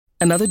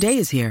Another day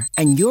is here,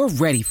 and you're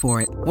ready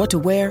for it. What to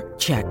wear?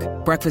 Check.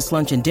 Breakfast,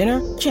 lunch, and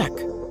dinner? Check.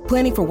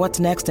 Planning for what's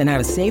next and how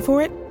to save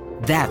for it?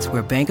 That's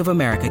where Bank of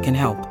America can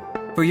help.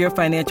 For your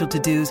financial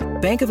to-dos,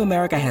 Bank of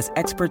America has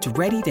experts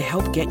ready to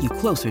help get you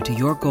closer to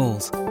your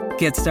goals.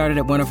 Get started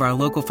at one of our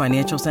local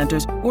financial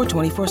centers or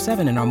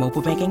 24/7 in our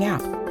mobile banking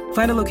app.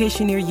 Find a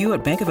location near you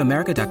at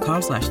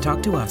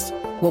bankofamerica.com/talktous.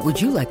 What would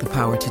you like the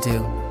power to do?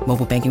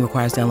 Mobile banking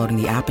requires downloading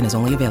the app and is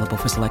only available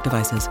for select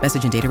devices.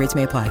 Message and data rates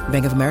may apply.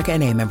 Bank of America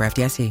N.A., member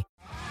FDIC.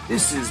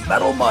 This is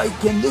Metal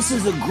Mike, and this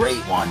is a great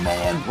one,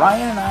 man.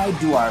 Ryan and I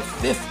do our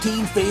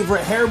 15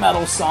 favorite hair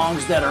metal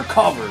songs that are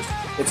covers.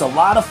 It's a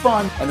lot of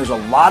fun, and there's a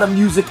lot of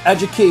music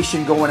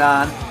education going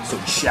on, so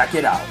check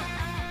it out.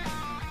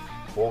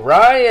 Well,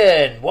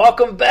 Ryan,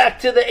 welcome back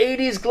to the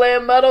 80's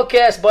Glam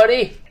Metalcast,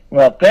 buddy.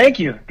 Well, thank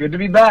you. Good to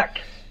be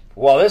back.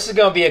 Well, this is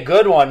going to be a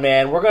good one,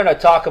 man. We're going to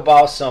talk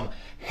about some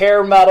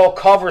hair metal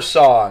cover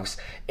songs.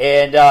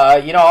 And,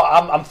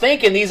 I'm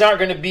thinking these aren't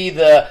going to be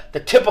the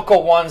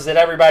typical ones that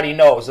everybody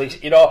knows. Like,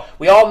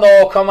 we all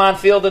know Come On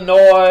Feel the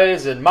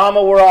Noise and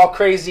Mama We're All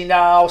Crazy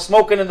Now,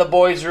 Smoking in the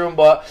Boys' Room.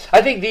 But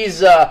I think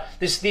these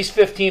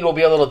 15 will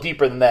be a little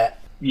deeper than that.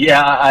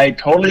 Yeah, I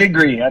totally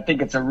agree. I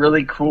think it's a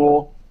really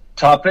cool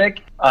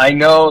topic. I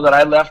know that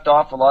I left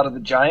off a lot of the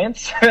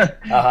Giants, and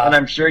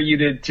I'm sure you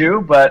did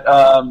too. But,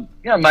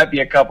 might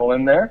be a couple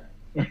in there.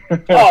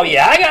 Oh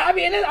yeah,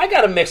 I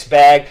got a mixed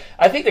bag.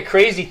 I think the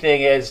crazy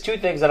thing is two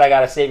things that I got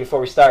to say before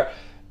we start.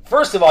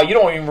 First of all, you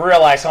don't even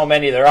realize how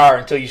many there are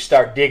until you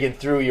start digging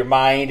through your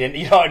mind and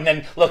and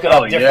then looking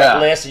up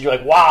different lists, and you're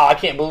like, wow, I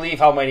can't believe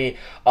how many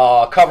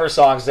cover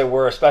songs there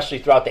were, especially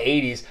throughout the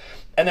 80s.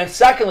 And then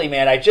secondly,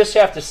 man, I just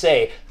have to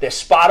say that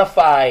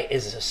Spotify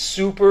is a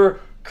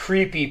super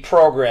creepy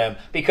program,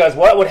 because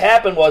what would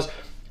happen was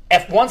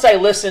once I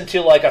listened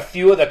to like a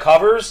few of the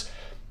covers,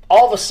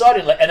 all of a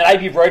sudden, and then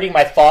I'd be writing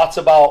my thoughts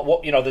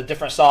about the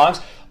different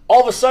songs. All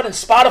of a sudden,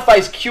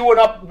 Spotify's queuing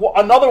up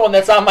another one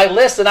that's on my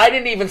list, and I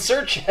didn't even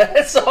search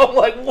it. So I'm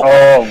like, what?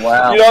 Oh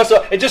wow!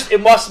 So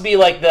it must be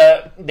like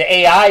the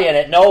AI in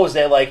it knows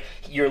that like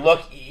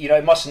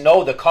it must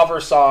know the cover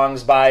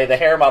songs by the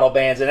hair metal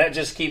bands, and it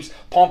just keeps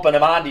pumping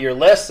them onto your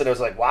list. And it was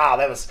like, wow,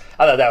 I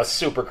thought that was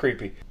super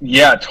creepy.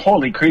 Yeah,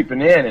 totally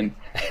creeping in, and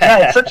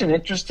it's such an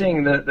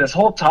interesting this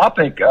whole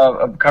topic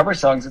of cover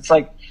songs. It's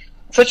like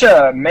such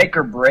a make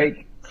or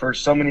break for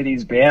so many of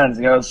these bands,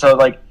 so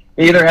like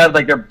they either had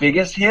like their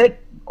biggest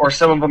hit or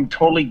some of them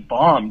totally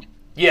bombed.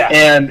 Yeah.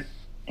 And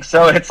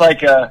so it's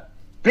like a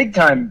big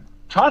time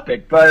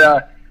topic. But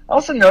I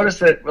also noticed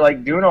that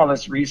like doing all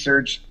this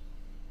research,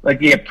 like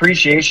the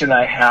appreciation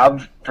I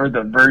have for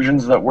the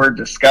versions that we're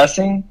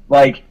discussing,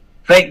 like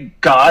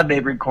thank God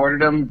they've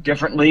recorded them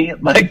differently,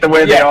 like the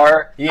way they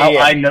are,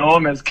 I know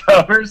them as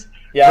covers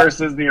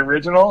versus the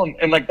original.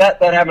 And like that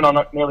happened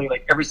on nearly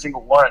like every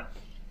single one.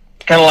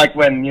 Kind of like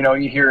when,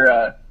 you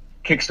hear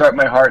Kickstart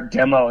My Heart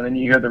demo and then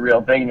you hear the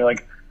real thing and you're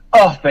like,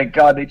 oh, thank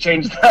God they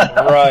changed that.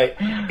 Right.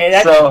 And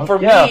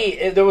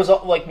me, there was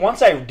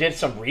once I did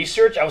some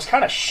research, I was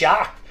kind of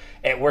shocked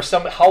at where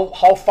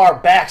how far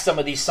back some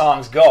of these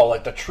songs go,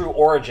 like the true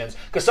origins.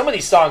 Because some of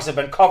these songs have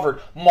been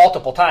covered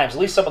multiple times, at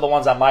least some of the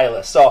ones on my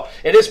list. So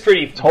it is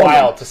pretty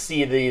wild to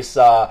see these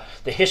the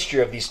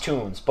history of these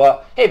tunes.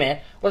 But hey, man,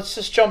 let's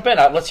just jump in.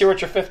 Let's hear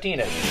what your 15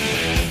 is.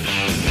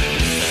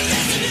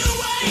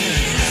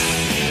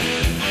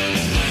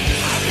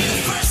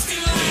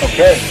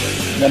 Okay,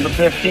 number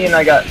 15,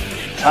 I got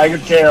Tiger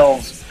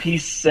Tails,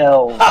 Peace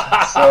Cells. So,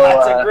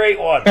 that's a great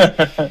one.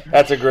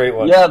 That's a great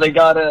one. Yeah, they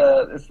got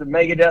it's the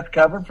Megadeth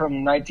cover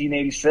from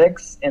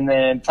 1986, and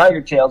then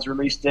Tiger Tails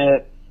released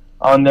it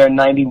on their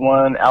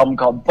 91 album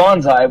called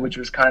Bonsai, which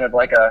was kind of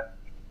like a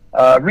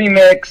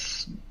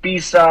remix,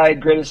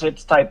 B-side, greatest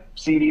hits type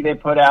CD they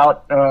put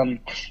out.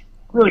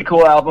 Really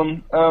cool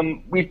album.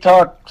 We've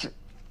talked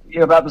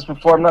about this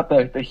before. I'm not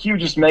the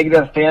hugest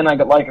Megadeth fan. I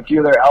got like a few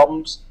of their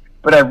albums.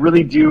 But I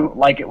really do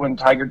like it when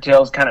Tiger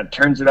Tails kind of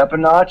turns it up a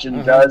notch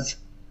and does.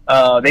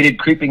 They did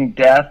Creeping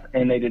Death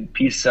and they did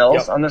Peace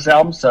Cells on this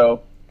album,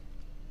 so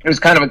it was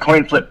kind of a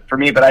coin flip for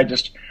me. But I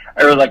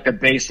really like the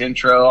bass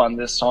intro on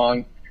this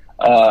song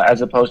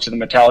as opposed to the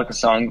Metallica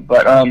song.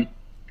 But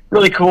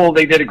really cool.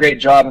 They did a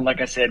great job, and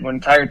like I said, when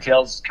Tiger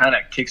Tails kind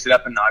of kicks it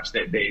up a notch,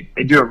 they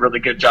do a really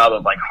good job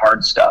of like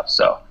hard stuff.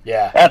 So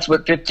that's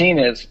what 15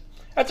 is.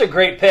 That's a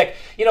great pick.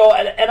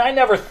 And I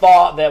never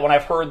thought that when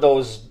I've heard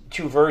those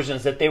two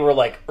versions that they were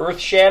like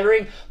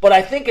earth-shattering, but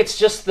I think it's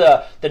just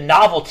the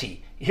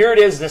novelty. Here it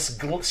is, this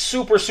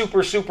super,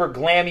 super, super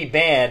glammy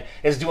band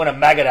is doing a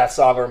Megadeth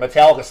song or a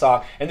Metallica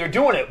song, and they're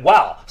doing it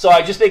well. So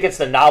I just think it's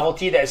the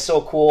novelty that is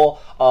so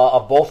cool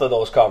of both of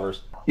those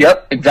covers.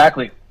 Yep,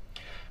 exactly.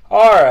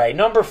 All right,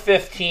 number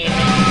 15.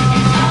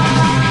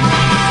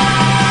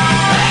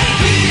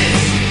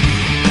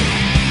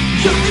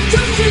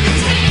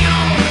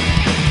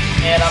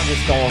 And I'm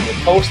just going with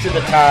Toast to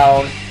the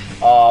Town.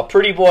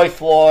 Pretty Boy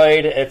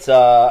Floyd. It's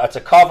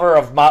a cover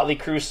of Motley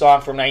Crue's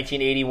song from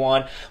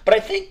 1981. But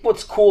I think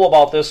what's cool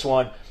about this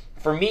one,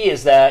 for me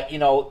is that, you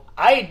know,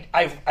 I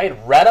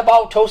had read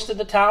about Toasted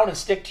the Town and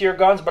Stick to Your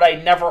Guns, but I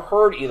never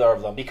heard either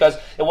of them because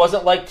it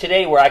wasn't like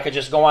today where I could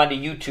just go onto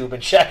YouTube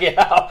and check it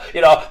out. You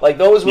know, like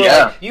those were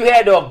like, you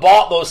had to have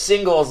bought those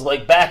singles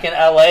like back in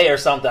LA or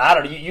something. I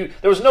don't know.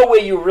 There was no way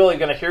you were really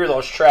going to hear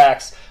those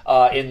tracks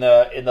in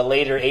the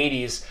later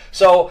 80s.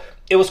 So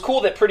it was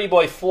cool that Pretty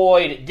Boy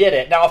Floyd did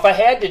it. Now, if I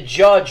had to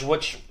judge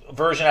which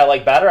version I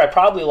like better, I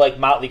probably like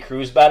Motley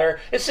Crue's better.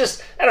 It's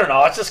just, I don't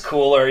know, it's just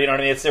cooler, you know what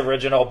I mean? It's the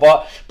original,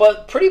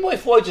 but Pretty Boy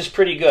Floyd's is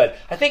pretty good.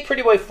 I think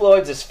Pretty Boy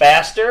Floyd's is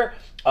faster,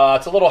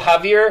 it's a little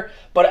heavier,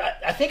 but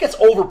I think it's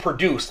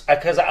overproduced,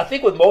 because I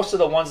think with most of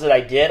the ones that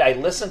I did, I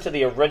listened to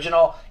the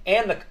original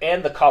and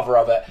the cover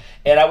of it,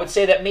 and I would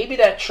say that maybe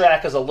that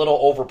track is a little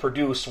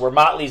overproduced, where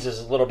Motley's is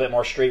a little bit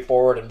more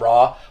straightforward and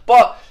raw,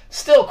 but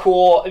still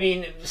cool. I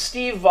mean,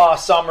 Steve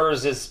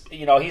Summers is,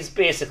 you know, he's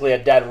basically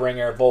a dead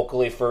ringer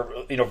vocally for,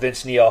 you know,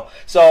 Vince Neil.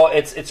 So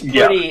it's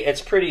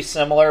pretty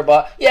similar,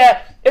 but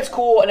yeah, it's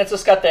cool, and it's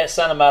just got that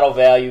sentimental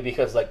value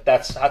because like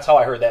that's how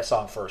I heard that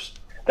song first.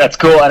 That's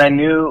cool, and I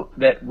knew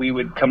that we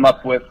would come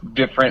up with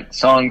different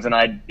songs,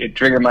 and it'd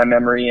trigger my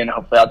memory, and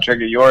hopefully I'll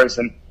trigger yours.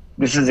 And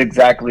this is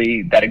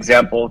exactly that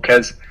example,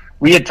 because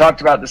we had talked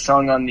about the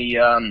song on the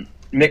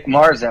Mick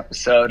Mars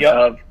episode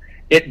of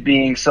it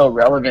being so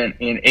relevant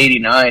in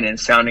 '89 and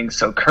sounding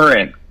so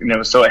current, and it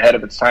was so ahead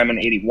of its time in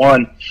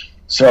 '81.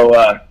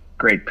 So,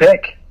 great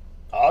pick.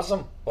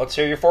 Awesome. Let's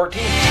hear your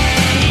 14.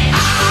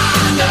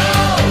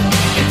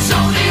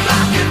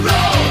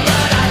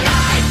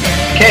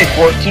 Okay,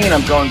 14,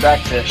 I'm going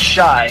back to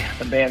Shy,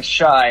 the band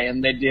Shy,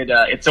 and they did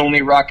It's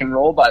Only Rock and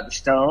Roll by the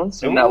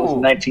Stones, and that was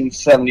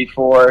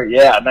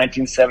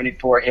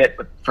 1974 hit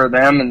for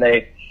them, and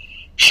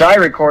Shy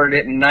recorded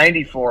it in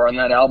 94 on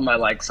that album I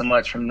like so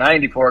much from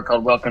 94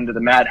 called Welcome to the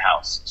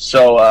Madhouse.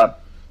 So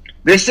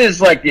this is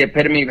like the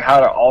epitome of how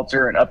to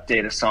alter and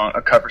update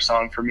a cover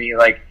song for me.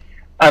 Like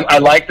I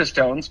like the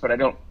Stones, but I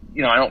don't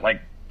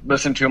like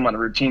listen to them on a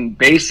routine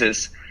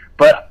basis,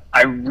 but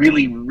I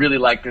really, really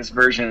like this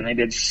version, and they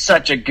did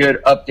such a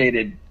good,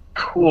 updated,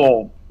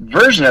 cool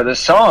version of this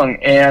song.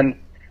 And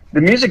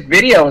the music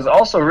video is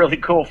also really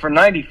cool. For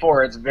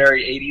 94, it's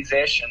very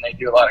 80s-ish, and they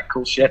do a lot of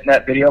cool shit in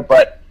that video.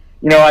 But,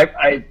 you know,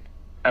 I've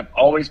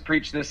always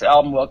preached this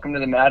album, Welcome to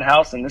the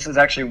Madhouse, and this is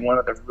actually one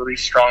of the really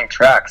strong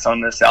tracks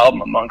on this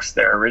album amongst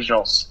their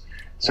originals.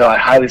 So I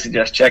highly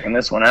suggest checking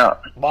this one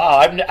out. Wow,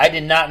 I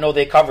did not know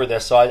they covered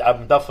this, so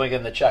I'm definitely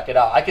going to check it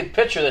out. I could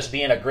picture this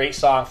being a great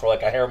song for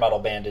like a hair metal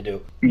band to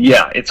do.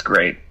 Yeah, it's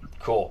great.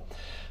 Cool.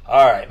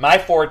 All right, my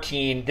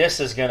 14,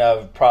 this is going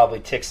to probably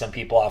tick some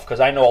people off,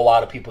 because I know a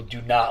lot of people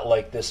do not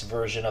like this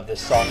version of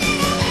this song.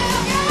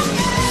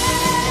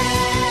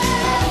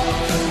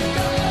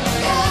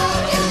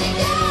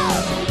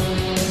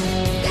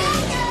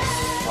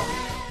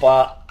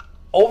 But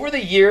over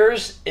the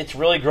years, it's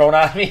really grown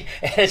on me,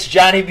 and it's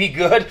Johnny Be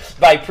Good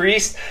by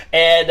Priest.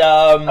 And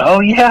a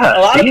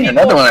lot of people,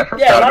 another one I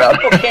forgot about. A lot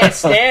of people can't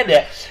stand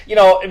it. You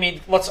know, I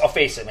mean, let's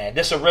face it, man.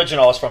 This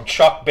original is from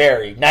Chuck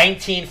Berry,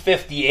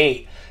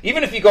 1958.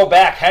 Even if you go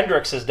back,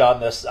 Hendrix has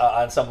done this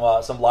on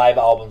some live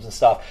albums and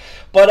stuff.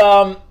 But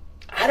I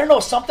don't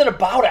know, something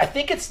about it. I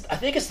think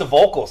it's the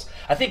vocals.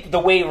 I think the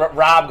way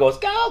Rob goes,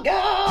 go,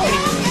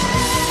 go,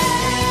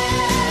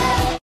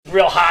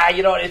 real high,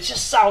 you know, it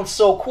just sounds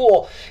so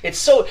cool. It's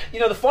so, you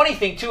know, the funny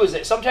thing too is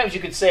that sometimes you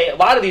could say, a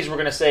lot of these we're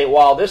going to say,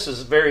 wow, this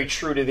is very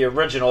true to the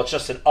original, it's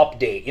just an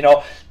update, you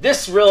know.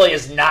 This really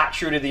is not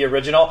true to the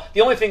original.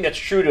 The only thing that's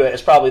true to it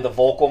is probably the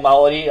vocal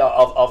melody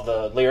of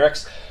the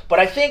lyrics. But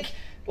I think,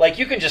 like,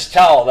 you can just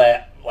tell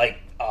that, like,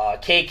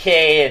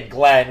 KK and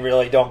Glenn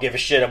really don't give a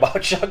shit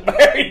about Chuck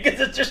Berry, because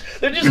they're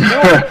just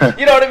doing,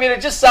 you know what I mean?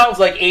 It just sounds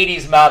like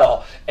 80s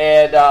metal,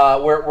 and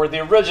where the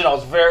original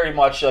is very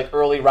much like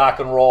early rock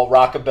and roll,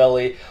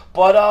 rockabilly.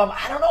 But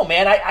I don't know,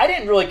 man. I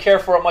didn't really care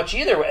for it much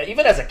either.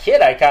 Even as a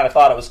kid, I kind of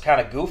thought it was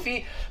kind of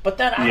goofy. But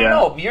then I don't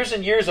know, years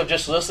and years of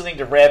just listening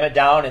to Ram It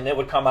Down, and it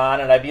would come on,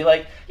 and I'd be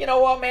like, you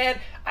know what, man?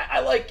 I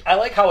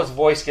like how his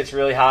voice gets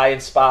really high in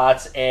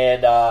spots,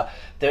 and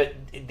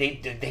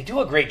they do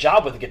a great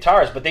job with the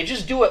guitars, but they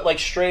just do it like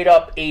straight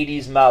up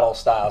 80s metal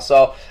style.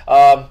 So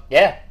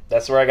yeah,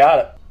 that's where I got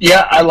it.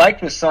 Yeah, I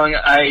like this song.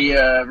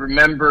 I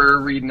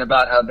remember reading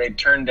about how they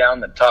turned down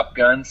the Top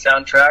Gun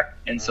soundtrack,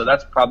 and so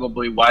that's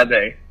probably why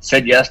they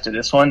said yes to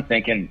this one,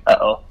 thinking,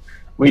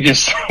 we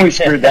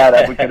screwed that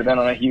up. We could have been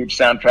on a huge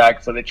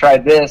soundtrack. So they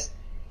tried this,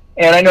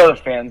 and I know the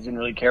fans didn't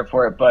really care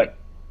for it, but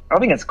I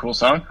think it's a cool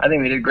song. I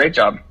think they did a great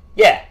job.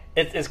 Yeah,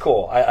 it's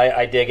cool.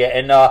 I dig it.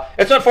 And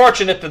it's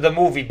unfortunate that the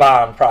movie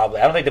bombed, probably.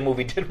 I don't think the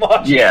movie did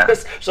much. Yeah.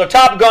 So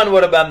Top Gun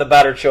would have been the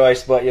better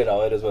choice, but, you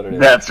know, it is what it is.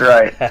 That's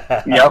right.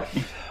 Yep.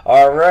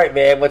 All right,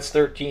 man. What's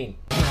 13?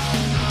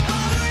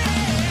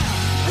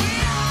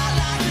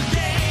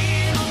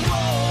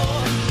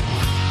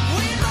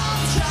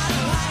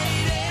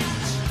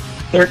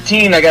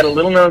 I got a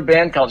little-known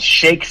band called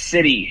Shake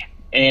City,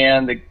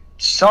 and the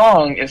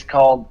song is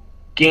called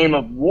Game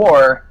of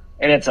War,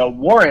 and it's a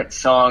Warrant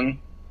song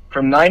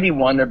from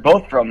 91. They're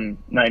both from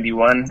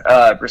 91,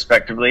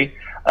 respectively.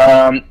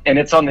 and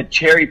it's on the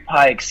Cherry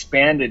Pie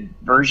expanded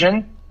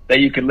version that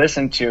you could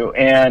listen to,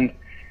 and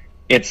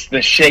it's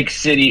the Shake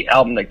City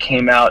album that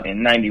came out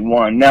in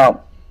 '91.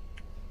 Now,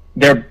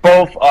 they're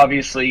both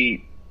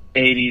obviously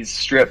 80s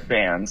strip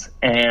bands,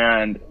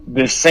 and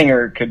this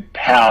singer could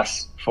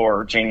pass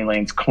for Jani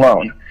Lane's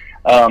clone.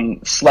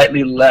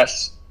 Slightly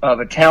less of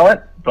a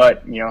talent,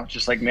 but,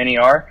 just like many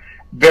are.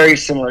 Very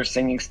similar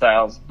singing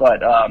styles,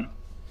 but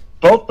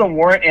both the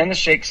Warrant and the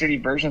Shake City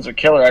versions are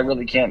killer. I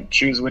really can't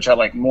choose which I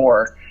like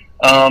more.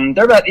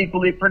 They're about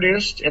equally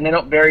produced, and they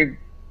don't vary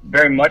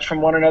very much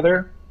from one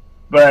another.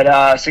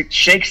 But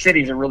Shake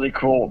City is a really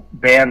cool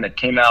band that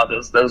came out.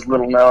 Those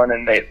little known,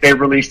 and they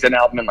released an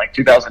album in like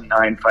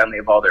 2009, finally,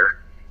 of all their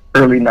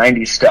early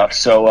 '90s stuff.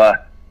 So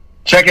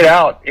check it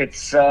out.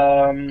 It's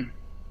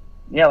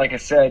like I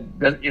said,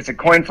 it's a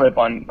coin flip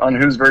on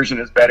whose version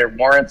is better,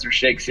 Warrant's or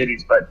Shake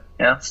City's. But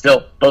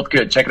still both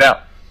good. Check it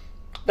out.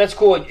 That's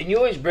cool. And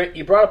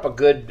you brought up a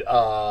good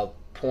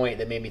point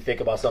that made me think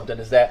about something.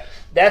 Is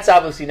that's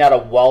obviously not a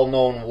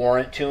well-known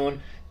Warrant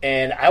tune.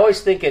 And I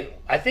always think it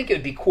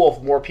would be cool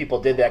if more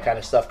people did that kind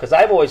of stuff, because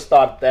I've always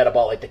thought that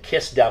about like the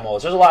Kiss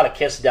demos. There's a lot of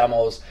Kiss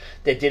demos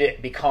that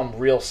didn't become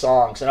real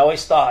songs, and I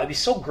always thought it'd be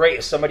so great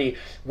if somebody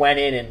went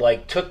in and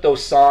like took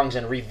those songs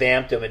and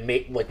revamped them and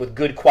made like with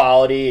good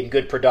quality and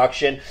good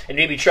production, and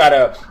maybe try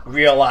to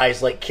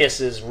realize like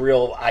Kiss's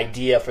real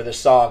idea for the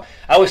song.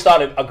 I always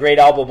thought a great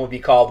album would be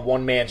called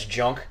One Man's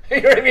Junk.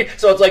 You know what I mean?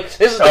 So it's like,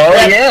 this is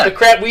the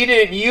crap we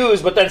didn't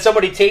use, but then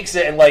somebody takes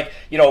it and like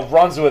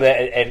runs with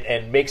it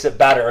and makes it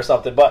better or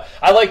something. But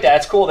I like that.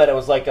 It's cool that it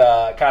was like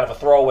a kind of a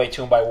throwaway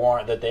tune by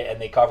Warrant that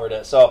they covered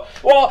it. So,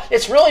 well,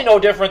 it's really no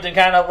different than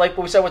kind of like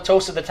what we said with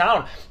Toast of the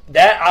Town.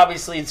 That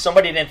obviously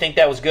somebody didn't think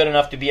that was good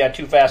enough to be on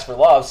Too Fast for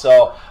Love.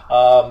 So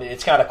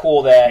it's kind of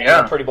cool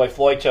that Pretty Boy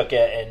Floyd took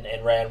it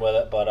and ran with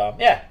it. But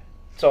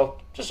so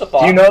just a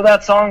thought. Do you know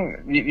that song?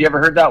 You ever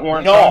heard that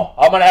Warrant song? No,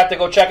 I'm gonna have to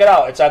go check it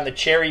out. It's on the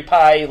Cherry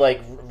Pie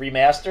like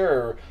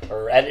remaster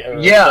or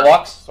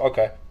deluxe.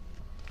 Okay.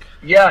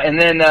 Yeah, and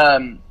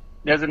then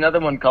there's another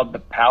one called The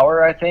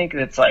Power, I think.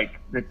 It's like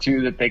the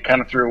two that they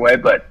kind of threw away,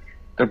 but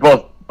they're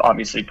both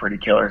obviously pretty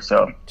killer,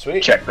 so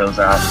sweet. Check those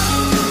out.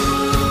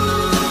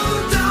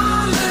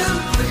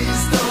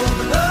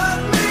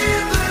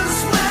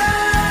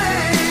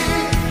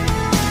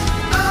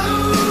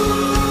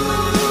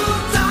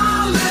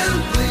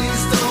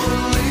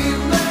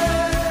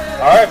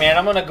 All right, man,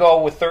 I'm going to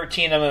go with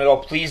 13. I'm going to go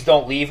Please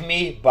Don't Leave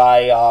Me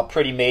by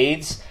Pretty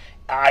Maids.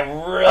 I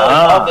really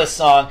love this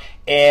song,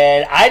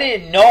 and I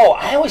didn't know.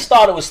 I always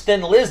thought it was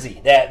Thin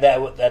Lizzy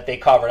that they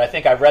covered. I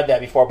think I've read that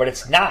before, but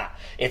it's not.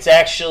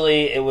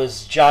 It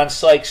was John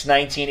Sykes'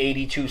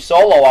 1982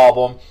 solo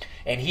album,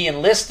 and he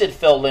enlisted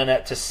Phil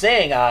Lynott to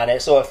sing on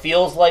it, so it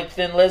feels like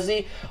Thin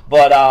Lizzy,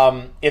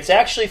 but it's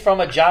actually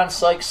from a John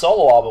Sykes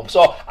solo album.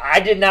 So I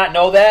did not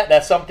know that.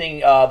 That's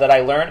something that I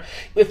learned.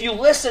 If you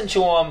listen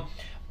to him,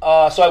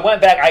 so I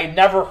went back. I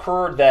never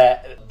heard the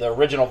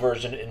original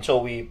version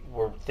until we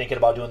were thinking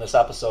about doing this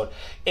episode,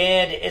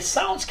 and it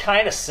sounds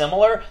kind of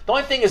similar. The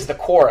only thing is the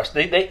chorus.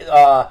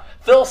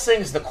 Phil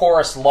sings the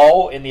chorus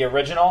low in the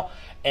original,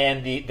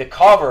 and the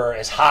cover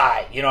is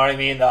high. You know what I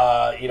mean?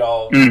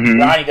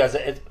 Ronnie does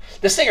it.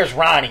 The singer's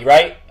Ronnie,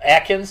 right?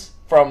 Atkins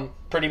from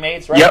Pretty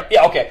Maids, right? Yep.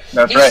 Yeah. Okay.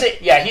 That's right.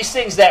 He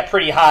sings that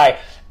pretty high.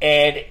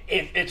 And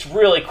it's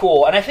really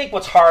cool. And I think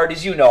what's hard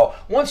is,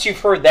 once you've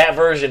heard that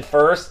version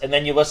first, and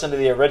then you listen to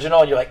the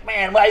original, and you're like,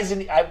 man,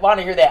 I want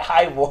to hear that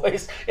high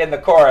voice in the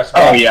chorus.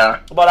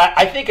 But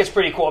I think it's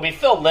pretty cool. I mean,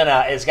 Phil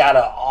Lynott has got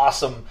an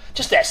awesome,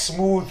 just that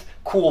smooth,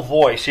 cool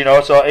voice,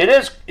 So it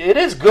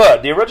is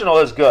good. The original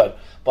is good.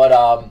 But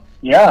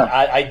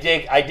I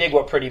dig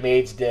what Pretty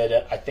Maids did.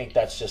 I think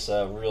that's just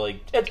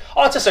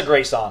it's just a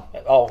great song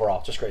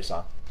overall. Just a great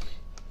song.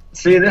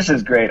 See, this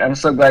is great. I'm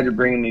so glad you're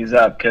bringing these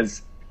up,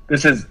 because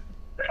this is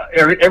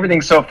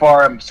everything so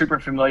far I'm super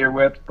familiar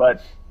with,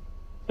 but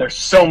there's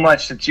so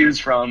much to choose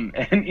from,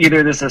 and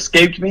either this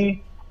escaped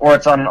me or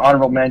it's on an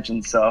honorable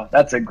mention, so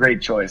that's a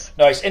great choice.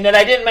 Nice. And then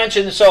I didn't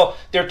mention, so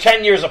they're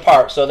 10 years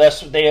apart, so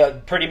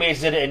Pretty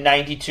Maids did it in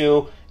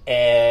 92,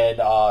 and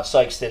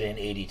Sykes did it in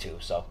 82,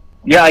 so.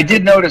 Yeah, I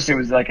did notice it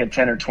was like a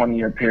 10 or 20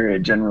 year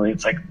period. Generally,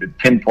 it's like the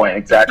pinpoint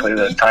exactly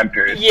the time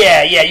period.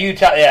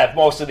 Yeah,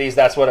 most of these,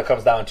 that's what it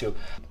comes down to.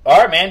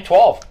 All right, man,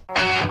 12.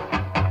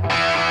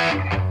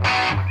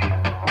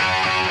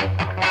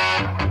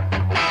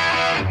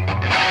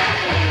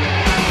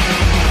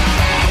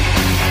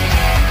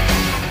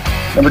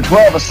 Number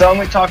 12, a song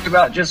we talked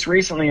about just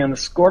recently on the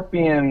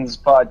Scorpions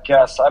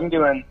podcast. I'm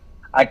doing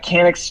I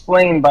Can't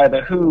Explain by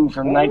The Who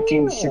from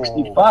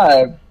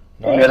 1965.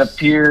 Nice. That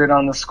appeared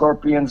on the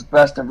Scorpions'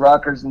 Best of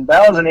Rockers and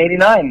Ballads in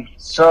 89.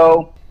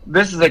 So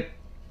this is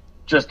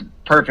just a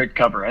perfect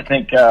cover. I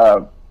think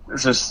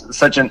this is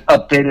such an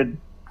updated,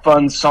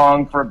 fun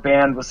song for a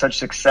band with such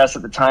success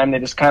at the time. They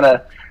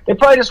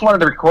probably just wanted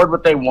to record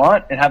what they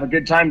want and have a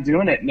good time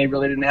doing it, and they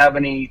really didn't have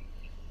any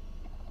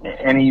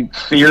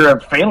fear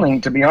of failing,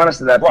 to be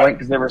honest, at that point,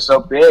 because they were so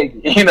big,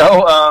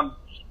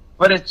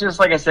 But it's just,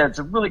 like I said, it's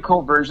a really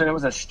cool version. It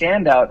was a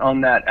standout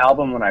on that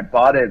album when I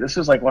bought it. This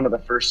was like one of the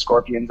first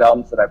Scorpions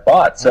albums that I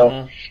bought.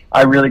 So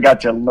I really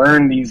got to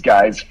learn these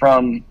guys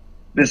from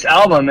this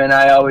album, and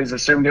I always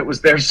assumed it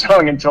was their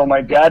song until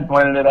my dad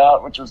pointed it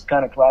out, which was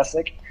kind of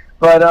classic.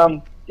 But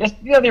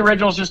just, the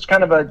original's just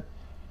kind of a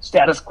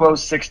status quo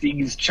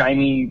 60s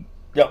chimey,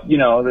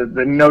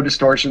 the no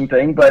distortion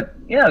thing. But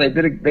yeah,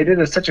 they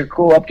did such a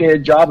cool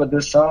updated job with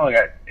this song.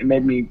 It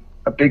made me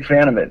a big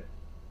fan of it.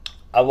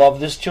 I love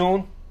this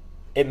tune.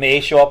 It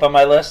may show up on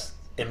my list.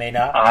 It may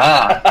not.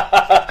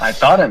 I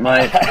thought it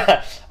might.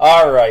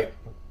 All right.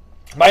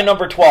 My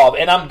number 12.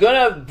 And I'm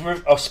going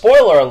to...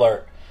 spoiler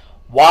alert.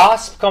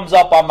 Wasp comes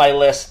up on my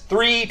list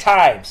 3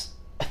 times.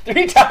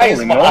 3 times.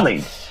 Holy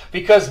moly.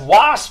 Because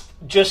Wasp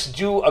just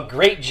do a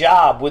great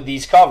job with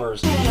these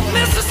covers.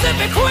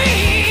 Mississippi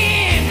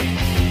Queen,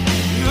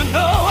 you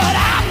know what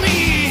I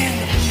mean.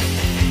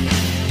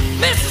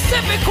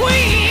 Mississippi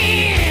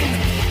Queen,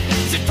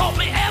 she taught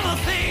me everything.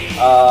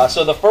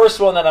 So the first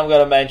one that I'm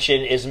going to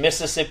mention is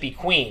Mississippi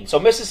Queen. So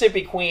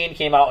Mississippi Queen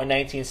came out in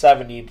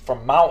 1970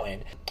 from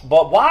Mountain.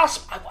 But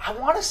Wasp, I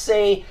want to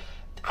say,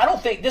 I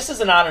don't think, this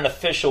isn't on an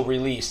official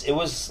release. It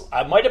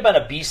might have been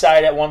a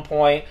B-side at one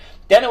point.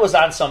 Then it was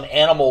on some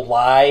Animal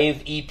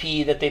Live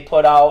EP that they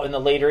put out in the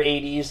later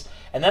 80s.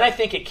 And then I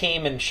think it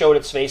came and showed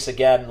its face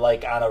again,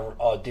 like on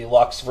a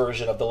deluxe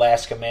version of The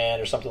Last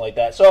Command or something like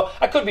that. So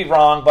I could be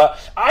wrong, but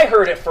I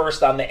heard it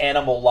first on the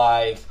Animal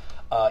Live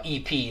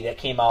EP that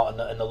came out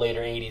in the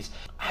later 80s.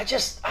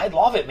 I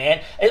love it,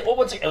 man.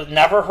 I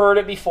never heard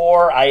it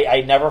before.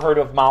 I never heard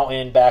of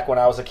Mountain back when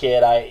I was a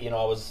kid. I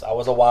was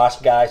a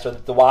Wasp guy, so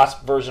the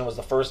Wasp version was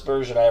the first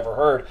version I ever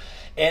heard.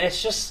 And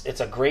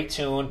it's a great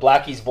tune.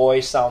 Blackie's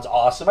voice sounds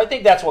awesome. I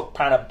think that's what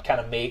kind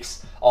of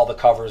makes all the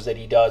covers that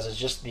he does, is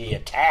just the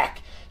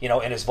attack,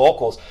 in his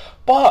vocals.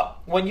 But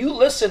when you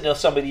listen to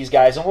some of these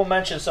guys, and we'll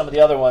mention some of the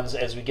other ones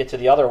as we get to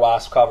the other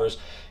Wasp covers,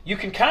 you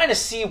can kind of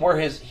see where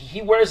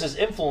he wears his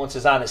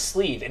influences on his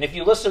sleeve. And if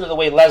you listen to the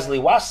way Leslie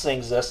West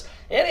sings this,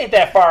 it ain't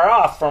that far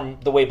off from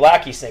the way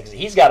Blackie sings it.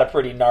 He's got a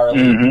pretty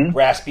gnarly,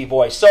 raspy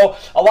voice. So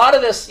a lot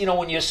of this,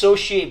 when you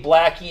associate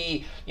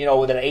Blackie,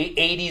 with an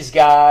 80's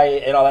guy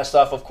and all that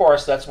stuff, of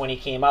course, that's when he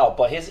came out.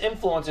 But his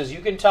influences,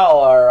 you can tell,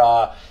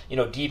 are,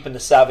 deep in the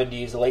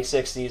 70s, the late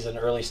 60s, and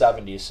early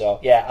 70s. So,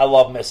 yeah, I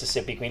love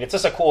Mississippi Queen. It's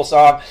just a cool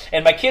song.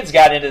 And my kids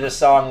got into this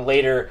song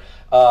later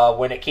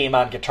when it came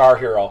on Guitar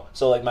Hero.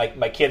 So, like,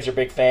 my kids are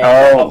big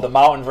fans of the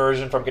Mountain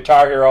version from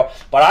Guitar Hero.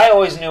 But I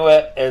always knew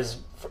it as...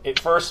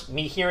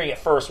 me hearing it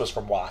first was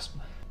from Wasp.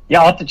 Yeah,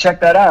 I'll have to check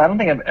that out. I don't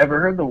think I've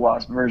ever heard the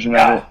Wasp version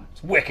of it.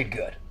 It's wicked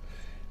good.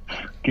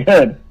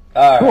 Good.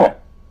 All right. Cool.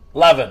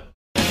 11.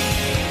 Goodbye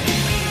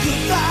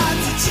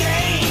to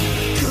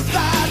Jane,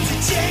 goodbye to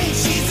Jane.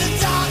 She's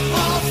a dark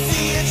horse,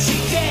 see if she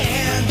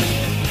can.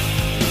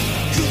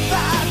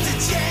 Goodbye to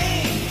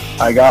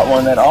Jane. I got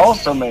one that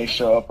also may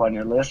show up on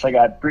your list. I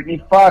got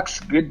Britney Fox,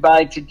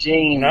 Goodbye to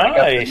Jane. Nice. I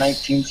got the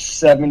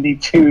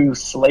 1972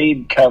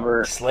 Slade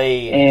cover.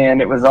 Slade.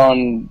 And it was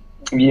on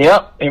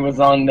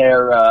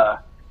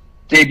their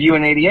debut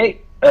in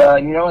 88.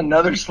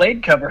 Another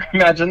Slade cover.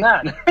 Imagine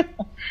that.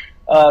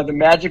 The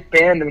Magic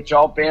Band, which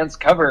all bands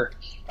cover.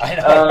 I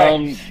know,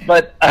 right?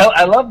 But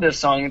I love this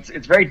song.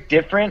 It's very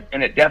different,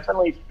 and it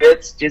definitely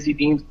fits Dizzy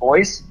Dean's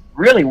voice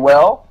really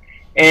well.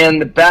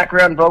 And the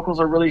background vocals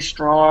are really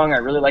strong. I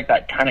really like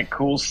that kind of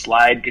cool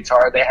slide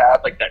guitar they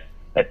have, like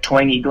that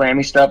twangy,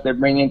 glammy stuff they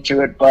bring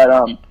into it.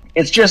 But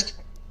it's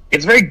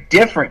very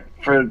different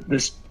for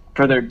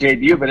their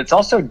debut, but it's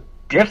also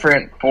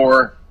different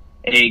for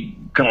a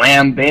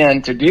glam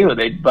band to do.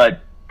 But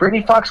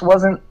Britney Fox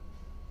wasn't.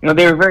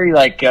 They were very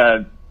like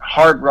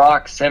hard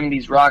rock,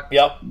 70s rock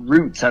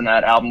roots on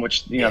that album,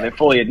 which they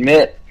fully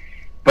admit,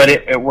 but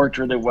it worked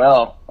really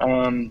well.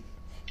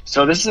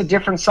 So this is a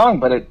different song,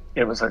 but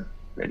it was an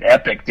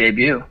epic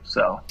debut.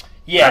 So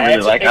yeah, I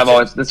really like.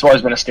 It's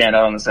always been a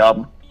standout on this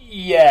album.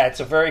 Yeah,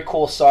 it's a very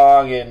cool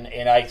song,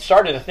 and I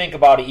started to think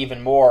about it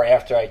even more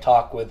after I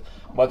talked with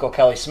Michael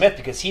Kelly Smith,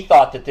 because he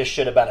thought that this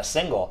should have been a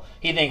single.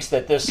 He thinks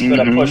that this could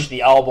have pushed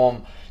the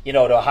album,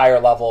 to a higher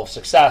level of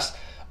success.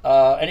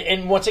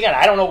 And once again,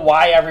 I don't know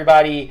why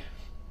everybody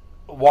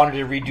wanted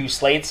to redo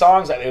Slade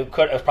songs. It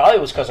probably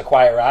was because of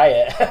Quiet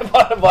Riot.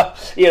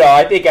 but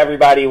I think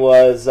everybody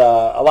was,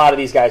 a lot of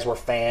these guys were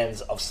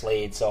fans of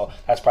Slade, so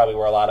that's probably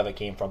where a lot of it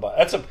came from. But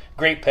that's a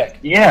great pick.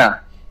 Yeah.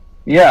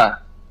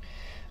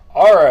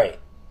 All right.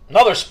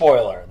 Another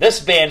spoiler. This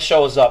band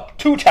shows up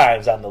 2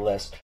 times on the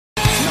list.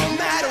 No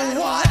matter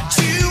what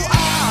you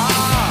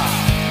are,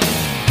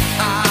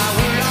 I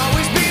will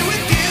always be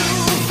with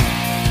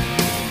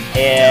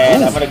you.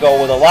 And I'm going to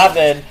go with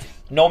 11,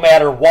 No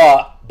Matter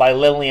What, by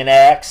Lillian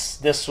Axe.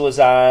 This was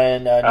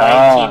on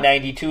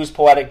 1992's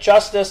Poetic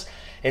Justice.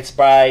 It's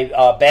by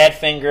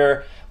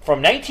Badfinger from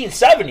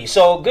 1970,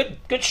 so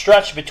good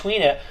stretch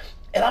between it.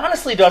 It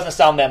honestly doesn't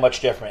sound that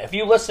much different. If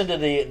you listen to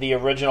the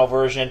original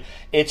version,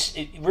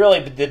 really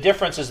the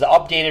difference is the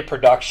updated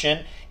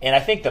production, and I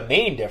think the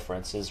main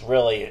difference is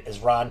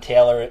Ron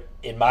Taylor,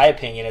 in my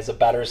opinion, is a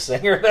better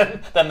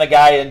singer than the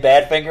guy in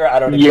Badfinger. I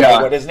don't even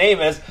know what his name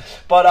is,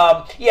 but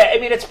I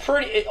mean, it's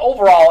pretty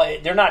overall.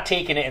 They're not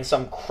taking it in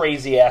some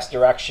crazy ass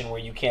direction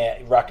where you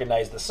can't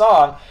recognize the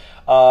song.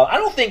 I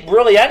don't think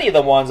really any of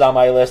the ones on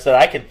my list that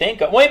I can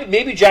think of. Well,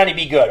 maybe Johnny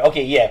B. Good.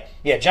 Okay,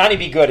 yeah, Johnny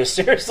B. Good is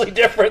seriously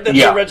different than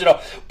the original.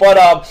 But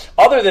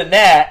other than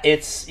that,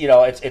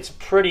 it's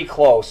pretty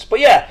close. But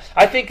yeah,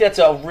 I think that's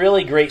a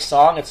really great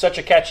song. It's such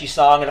a catchy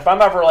song, and if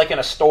I'm ever like in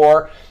a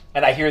store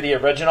and I hear the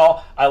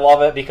original, I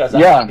love it because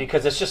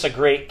it's just a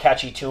great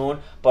catchy tune.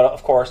 But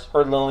of course,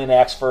 heard Lillian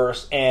Axe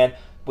first, and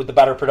with the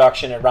better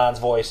production and Ron's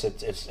voice,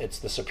 it's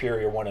the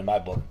superior one in my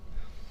book.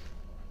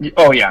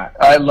 Oh yeah,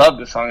 I love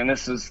the song, and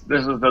this was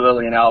the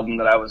Lillian album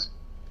that I was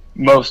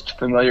most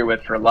familiar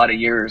with for a lot of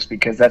years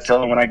because that's the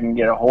only one I can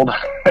get a hold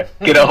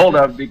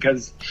of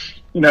because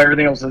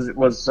everything else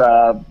was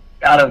out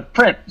of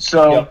print.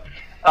 So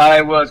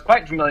I was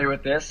quite familiar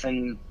with this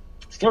and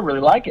still really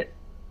like it.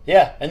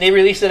 Yeah, and they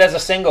released it as a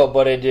single,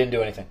 but it didn't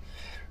do anything.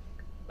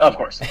 Of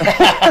course. It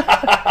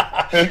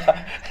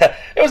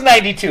was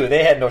 92.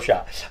 They had no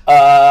shot.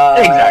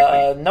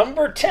 Exactly.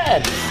 Number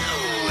 10.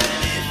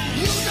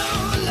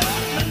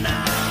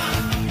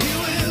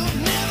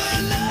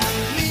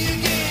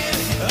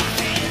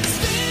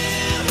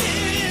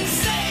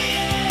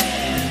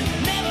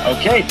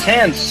 Okay,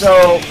 10.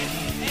 So,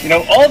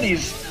 all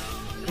these,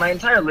 my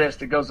entire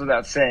list, it goes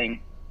without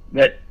saying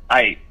that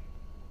I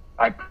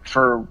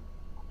prefer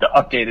the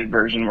updated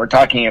version we're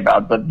talking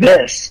about, but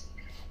this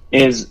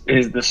is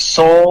the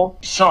sole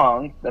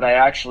song that I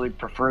actually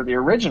prefer the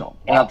original.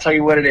 And I'll tell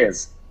you what it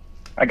is.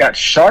 I got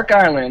Shark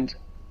Island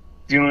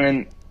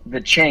doing The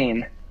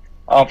Chain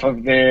off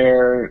of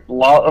their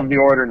Law of the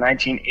Order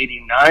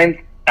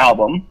 1989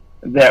 album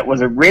that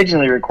was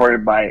originally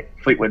recorded by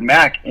Fleetwood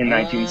Mac in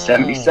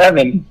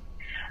 1977.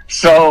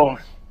 So,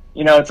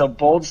 it's a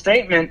bold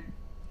statement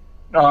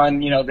on,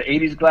 the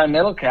 80's Glam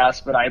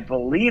Metalcast, but I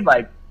believe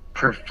I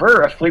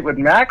prefer a Fleetwood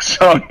Mac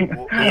song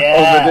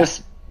over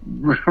this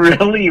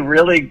really,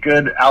 really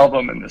good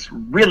album and this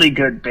really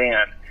good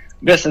band.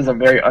 This is a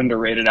very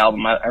underrated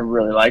album. I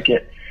really like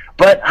it.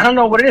 But I don't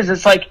know what it is.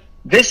 It's like,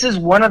 this is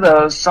one of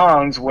those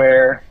songs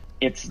where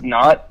it's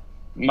not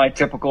my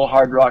typical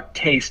hard rock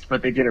taste,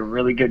 but they did a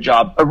really good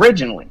job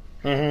originally.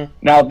 Mm-hmm.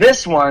 Now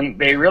this one,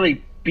 they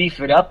really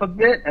beef it up a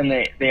bit, and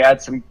they add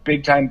some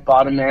big time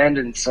bottom end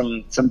and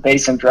some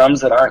bass and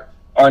drums that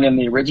aren't in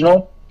the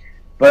original.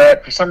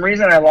 But for some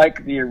reason, I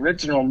like the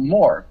original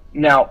more.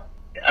 Now,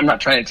 I'm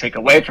not trying to take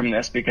away from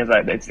this because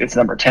it's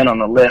number 10 on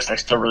the list. I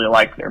still really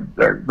like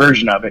their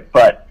version of it.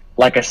 But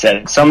like I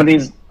said, some of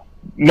these,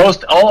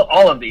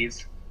 all of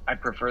these, I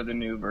prefer the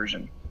new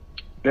version.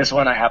 This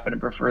one I happen to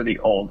prefer the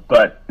old,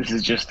 but this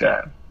is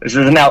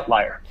an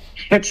outlier.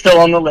 It's still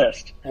on the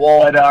list.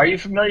 Well, but are you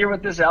familiar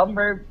with this album,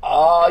 Barry?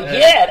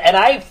 Yeah, and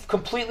I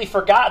completely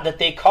forgot that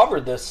they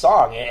covered this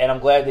song, and I'm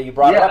glad that you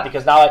brought it up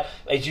because now,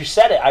 as you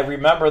said it, I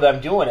remember them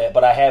doing it,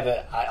 but I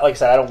haven't. Like I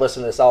said, I don't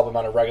listen to this album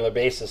on a regular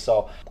basis,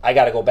 so I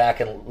got to go back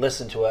and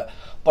listen to it.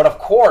 But of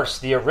course,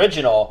 the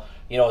original,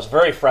 is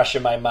very fresh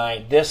in my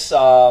mind. This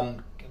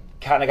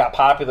kind of got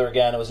popular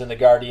again. It was in the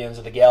Guardians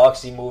of the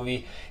Galaxy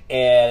movie.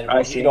 And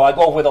I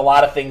go with a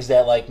lot of things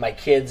that like my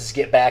kids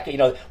get back.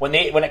 When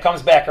it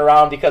comes back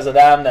around because of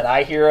them, then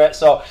I hear it.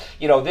 So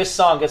this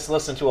song gets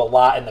listened to a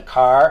lot in the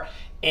car.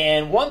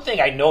 And one thing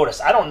I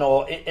noticed, I don't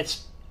know if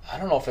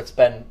it's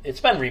been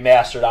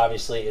remastered,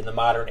 obviously in the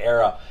modern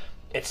era.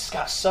 It's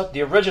got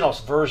the original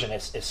version.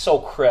 It's so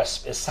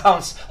crisp. It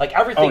sounds like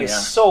everything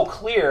is so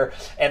clear,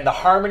 and the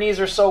harmonies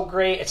are so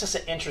great. It's just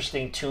an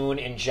interesting tune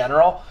in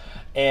general.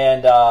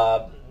 And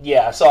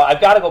so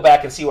I've got to go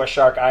back and see what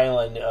Shark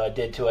Island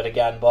did to it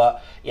again.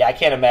 But yeah, I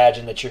can't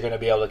imagine that you're going to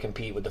be able to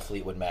compete with the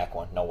Fleetwood Mac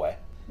one. No way.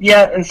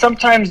 Yeah, and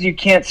sometimes you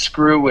can't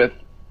screw with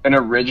an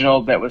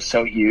original that was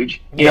so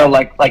huge.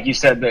 Like you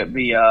said,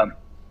 the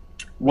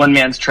One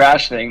Man's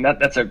Trash thing.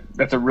 That's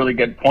a really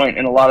good point.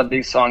 And a lot of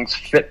these songs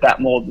fit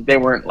that mold. They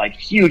weren't like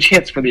huge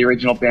hits for the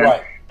original band.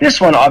 Right. This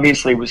one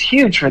obviously was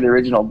huge for the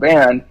original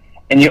band,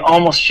 and you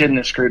almost shouldn't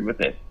have screwed with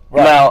it.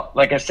 Right. Now,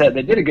 like I said,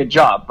 they did a good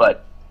job,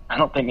 but I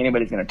don't think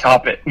anybody's going to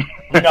top it.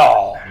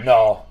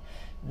 No.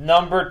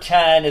 Number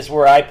 10 is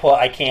where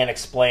I Can't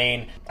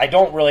Explain. I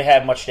don't really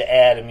have much to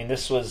add. I mean,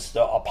 this was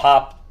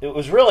it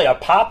was really a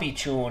poppy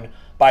tune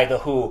by The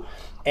Who.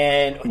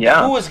 And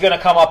The Who is going to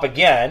come up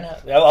again.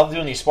 I'm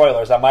doing these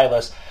spoilers on my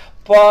list.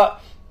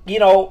 But,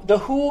 The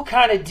Who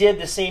kind of did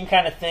the same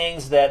kind of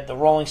things that the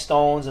Rolling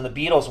Stones and the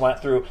Beatles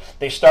went through.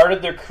 They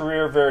started their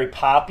career very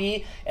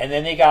poppy, and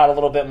then they got a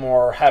little bit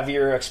more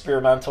heavier,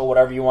 experimental,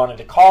 whatever you wanted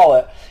to call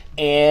it.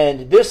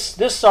 And this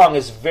song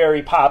is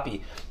very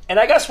poppy. And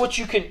I guess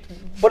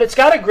but it's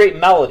got a great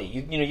melody.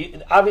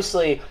 You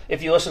obviously,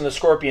 if you listen to the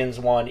Scorpions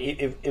one,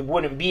 it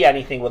wouldn't be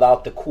anything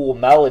without the cool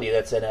melody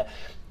that's in it.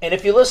 And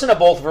if you listen to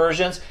both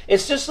versions,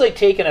 it's just like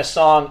taking a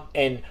song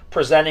and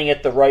presenting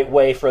it the right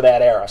way for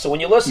that era. So when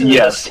you listen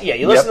to listen to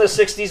the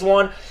 60s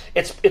one,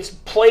 it's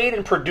played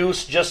and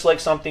produced just like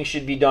something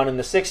should be done in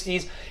the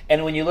 60s.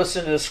 And when you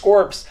listen to the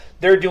Scorps,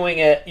 they're doing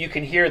it, you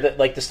can hear that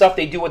like the stuff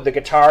they do with the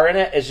guitar in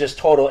it is just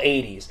total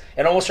 80s.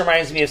 It almost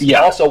reminds me of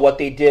also what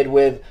they did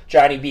with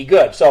Johnny B.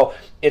 Good. So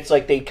it's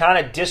like they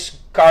kind of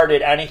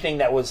discarded anything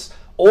that was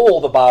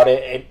old about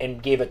it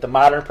and gave it the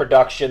modern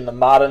production, the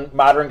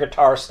modern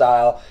guitar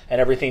style,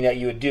 and everything that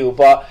you would do.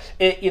 But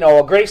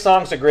a great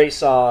song's a great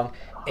song,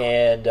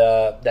 and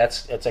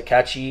it's a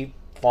catchy,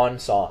 fun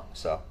song.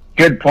 So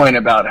good point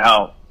about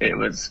how it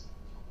was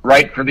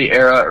right for the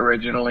era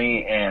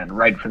originally and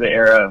right for the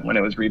era when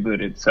it was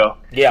rebooted. So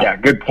yeah,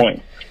 good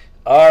point.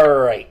 All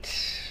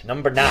right,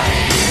 number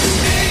 9.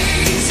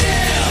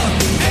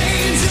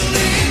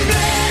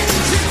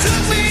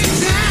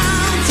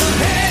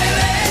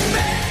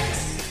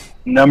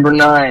 Number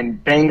 9,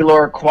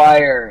 Bangalore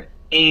Choir,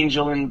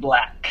 Angel in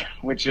Black,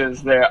 which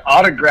is their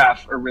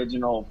Autograph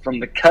original from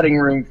the cutting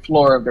room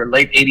floor of their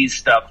late 80s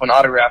stuff when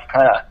Autograph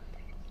kind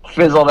of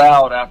fizzled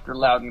out after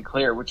Loud and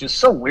Clear, which is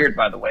so weird,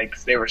 by the way,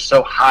 because they were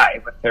so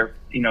high with their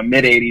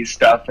mid-80s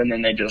stuff, and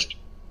then they just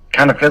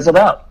kind of fizzled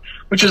out,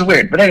 which is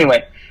weird. But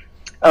anyway,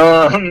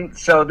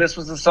 so this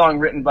was a song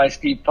written by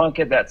Steve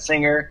Puckett, that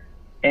singer,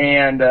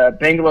 and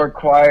Bangalore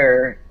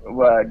Choir,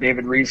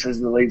 David Reese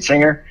is the lead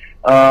singer.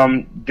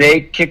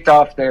 They kicked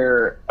off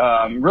their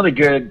really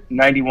good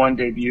 91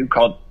 debut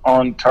called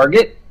On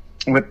Target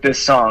with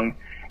this song.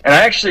 And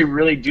I actually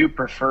really do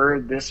prefer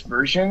this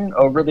version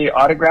over the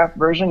Autograph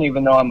version,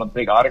 even though I'm a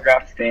big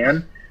Autograph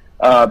fan.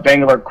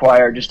 Bangalore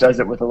Choir just does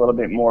it with a little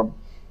bit more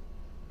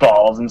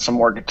balls and some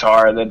more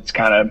guitar that's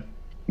kind of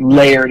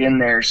layered in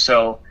there.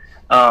 So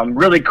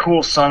really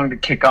cool song to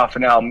kick off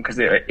an album because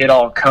it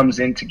all comes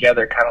in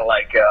together kind of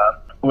like,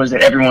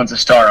 Everyone's a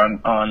Star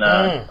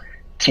on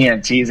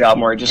TNT's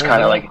album, where it just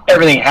kind of like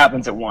everything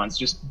happens at once,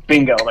 just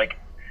bingo, like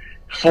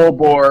full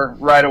bore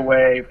right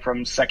away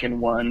from second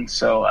one.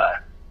 So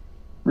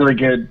really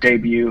good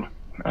debut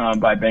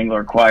by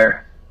Bangalore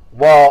Choir.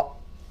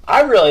 Well,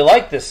 I really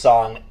like this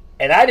song,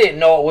 and I didn't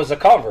know it was a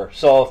cover,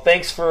 so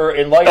thanks for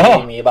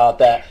enlightening me about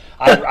that.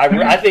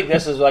 I think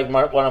this is like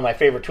one of my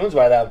favorite tunes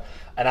by them,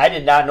 and I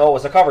did not know it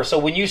was a cover. So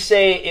when you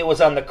say it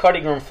was on the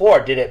cutting room floor,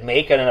 did it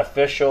make an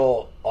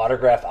official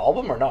Autograph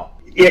album or no?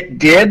 It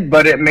did,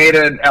 but it made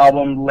an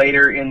album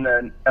later in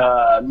the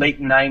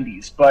late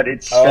 90s. But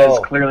it says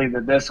clearly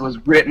that this was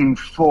written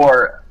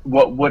for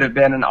what would have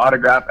been an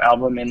Autograph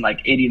album in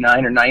like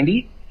 89 or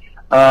 90.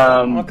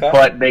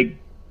 But they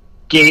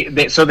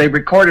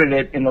recorded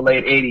it in the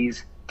late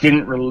 80s,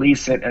 didn't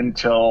release it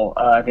until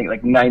I think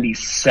like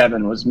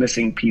 97 was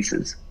Missing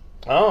Pieces.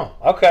 Oh,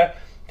 okay.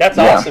 That's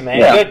awesome, man.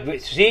 Yeah.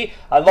 Good. See,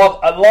 I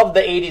love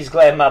the 80s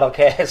glam metal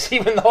cast.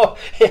 Even though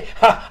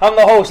I'm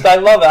the host, I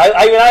love it.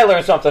 I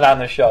learned something on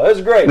this show. It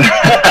was great.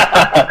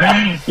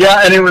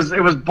 Yeah, and it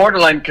was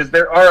borderline because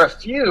there are a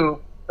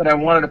few that I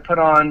wanted to put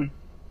on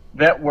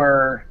that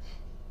were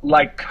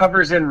like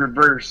covers in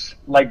reverse.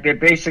 Like they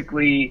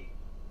basically,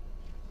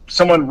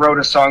 someone wrote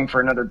a song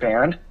for another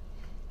band,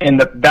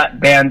 and that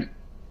band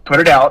put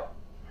it out.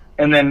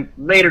 And then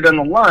later down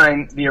the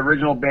line, the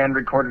original band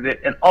recorded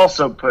it and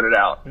also put it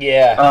out.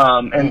 Yeah.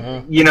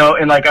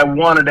 And like I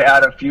wanted to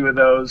add a few of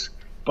those,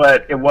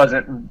 but it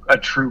wasn't a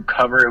true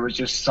cover. It was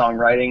just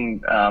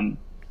songwriting,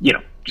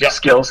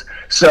 skills.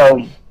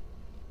 So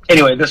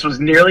anyway, this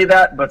was nearly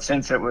that, but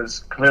since it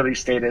was clearly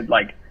stated,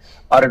 like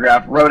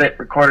Autograph wrote it,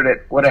 recorded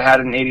it, would have had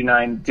it in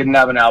 89, didn't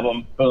have an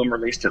album, boom,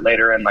 released it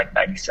later in like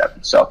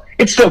 97. So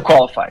it's still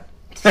qualified.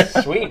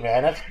 Sweet,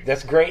 man.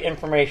 That's great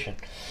information.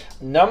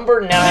 Number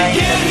 9. Can't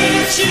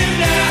hurt you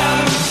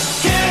now.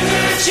 Can't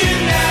hurt you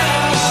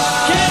now.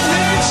 Can't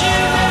hurt you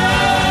now.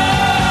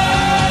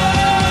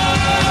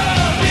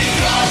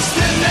 Because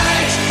the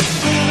night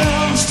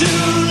belongs to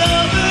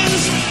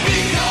lovers.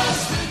 Because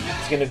the night.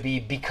 It's going to be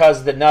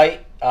Because the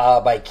Night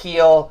by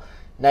Keel.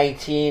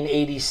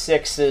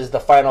 1986 is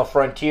The Final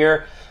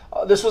Frontier.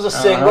 This was a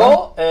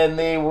single, and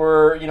they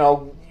were,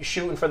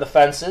 shooting for the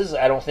fences.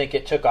 I don't think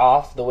it took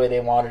off the way they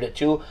wanted it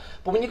to.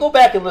 But when you go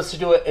back and listen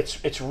to it,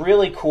 it's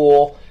really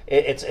cool.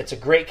 It's a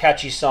great,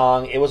 catchy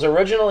song. It was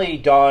originally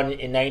done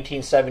in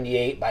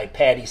 1978 by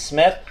Patti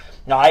Smith.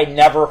 Now, I had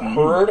never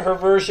heard her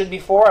version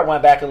before. I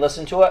went back and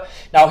listened to it.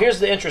 Now,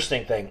 here's the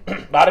interesting thing.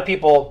 A lot of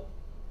people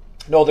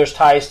know there's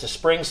ties to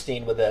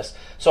Springsteen with this.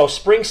 So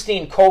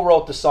Springsteen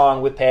co-wrote the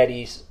song with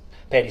Patti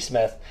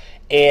Smith.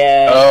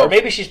 Or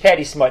maybe she's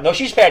Patti Smith. No,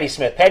 she's Patti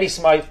Smith. Patti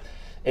Smith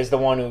is the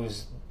one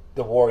who's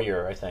the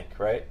warrior, I think,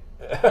 right?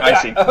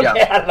 I see. Okay,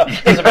 yeah. I don't know.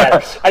 Doesn't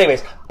matter.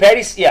 Anyways,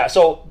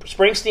 so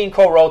Springsteen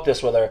co-wrote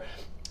this with her.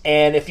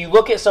 And if you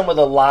look at some of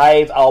the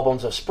live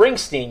albums of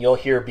Springsteen, you'll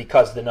hear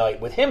Because the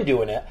Night with him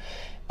doing it.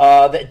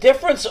 The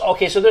difference, so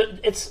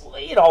it's,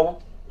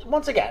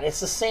 once again, it's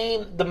the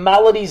same. The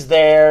melody's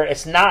there.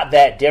 It's not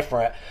that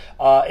different.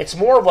 It's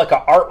more of like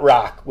an art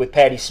rock with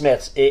Patti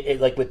Smith's,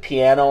 like with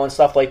piano and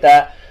stuff like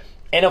that.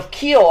 And of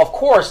Keel, of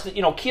course,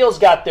 Keel's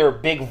got their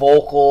big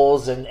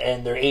vocals and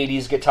their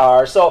 80s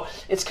guitar. So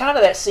it's kind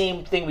of that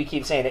same thing we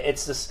keep saying.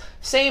 It's the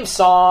same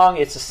song.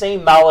 It's the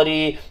same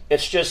melody.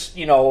 It's just,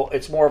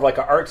 it's more of like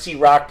an artsy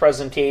rock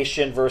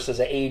presentation versus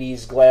an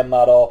 80s glam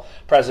metal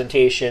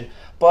presentation.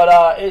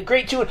 But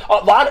great tune.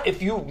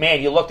 If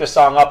you look this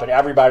song up, and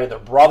everybody, their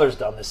brother's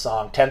done this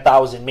song,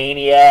 10,000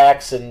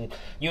 Maniacs, and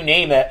you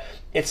name it.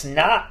 It's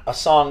not a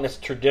song that's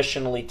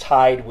traditionally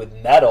tied with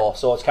metal,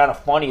 so it's kind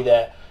of funny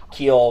that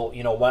Keel,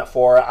 went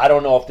for it. I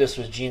don't know if this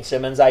was Gene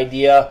Simmons'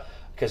 idea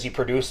because he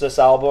produced this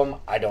album.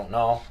 I don't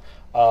know,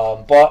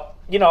 but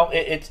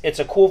it's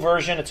a cool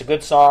version. It's a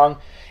good song,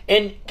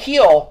 and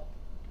Keel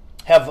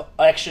have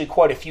actually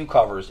quite a few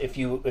covers. If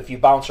you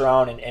bounce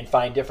around and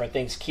find different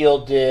things,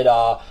 Keel did.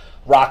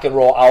 Rock and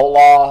Roll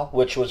Outlaw,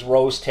 which was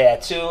Rose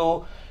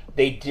Tattoo.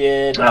 They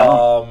did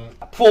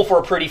Fool for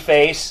a Pretty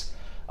Face,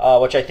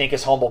 which I think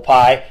is Humble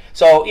Pie.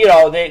 So,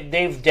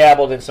 they've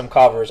dabbled in some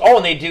covers. Oh,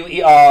 and they do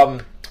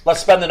Let's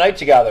Spend the Night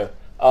Together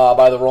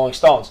by the Rolling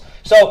Stones.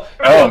 So,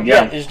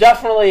 there's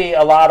definitely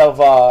a lot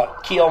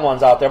of Keel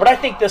ones out there, but I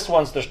think this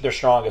one's their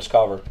strongest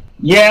cover.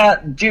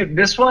 Yeah, dude,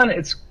 this one,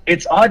 it's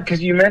odd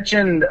because you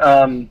mentioned,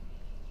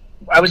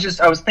 I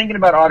was thinking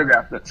about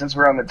Autograph since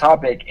we're on the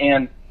topic,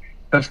 and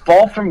the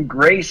fall from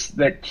grace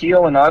that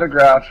Keel and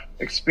Autograph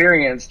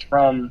experienced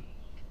from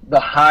the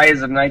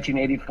highs of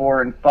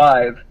 1984 and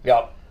 5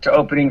 to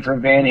opening for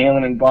Van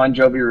Halen and Bon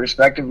Jovi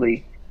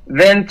respectively,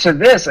 then to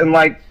this, and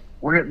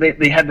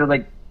they had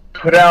to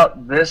put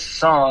out this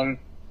song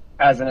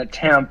as an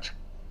attempt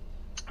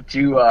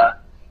to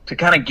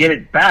kind of get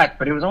it back,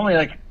 but it was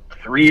only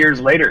 3 years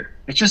later.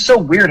 It's just so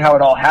weird how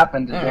it all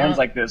happened to bands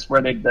like this,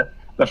 where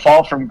the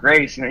fall from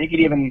grace. You could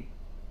even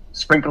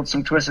sprinkled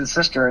some Twisted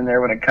Sister in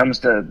there when it comes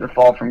to the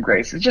fall from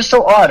grace. It's just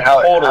so odd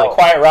how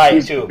Quiet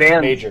Riot too,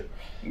 bands, major.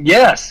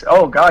 Yes,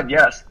 oh god,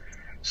 yes.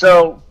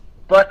 So,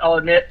 but I'll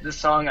admit, this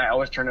song I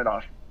always turn it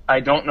off. I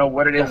don't know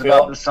what it is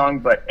about this song,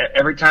 but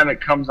every time it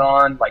comes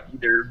on,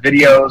 either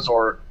videos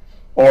or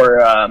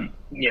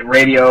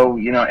radio,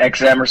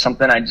 XM or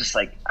something, I just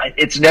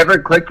it's never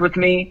clicked with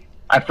me.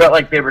 I felt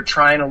like they were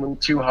trying a little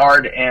too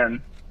hard,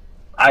 and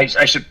I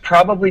should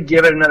probably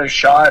give it another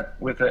shot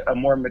with a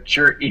more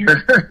mature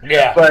ear.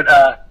 Yeah. But,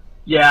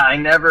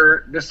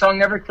 this song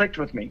never clicked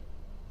with me.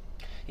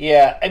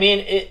 Yeah, I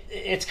mean,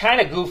 it's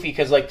kind of goofy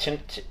because,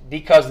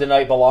 because the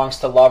night belongs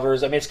to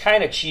lovers. I mean, it's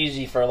kind of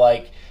cheesy for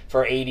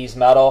 80s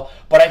metal.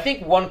 But I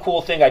think one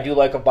cool thing I do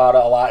like about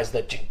it a lot is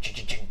that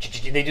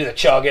they do the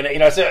chug in it.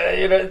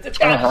 It's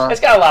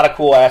got a lot of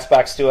cool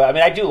aspects to it. I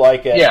mean, I do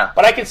like it. Yeah.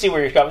 But I can see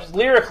where you're coming.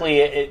 Lyrically,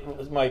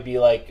 it might be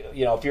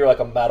if you're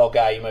a metal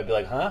guy, you might be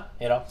like, huh?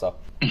 So.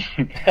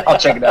 I'll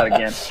check it out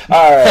again.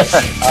 All right.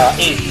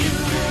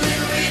 8.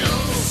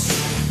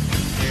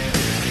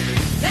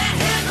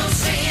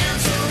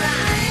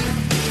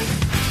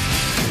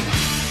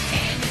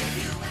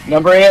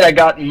 Number 8, I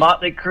got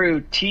Motley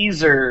Crue,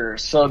 Teaser.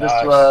 So this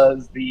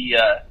was the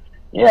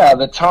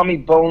Tommy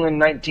Bolin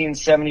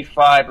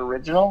 1975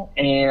 original,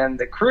 and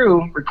the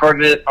Crue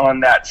recorded it on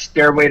that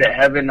Stairway to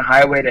Heaven,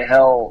 Highway to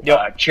Hell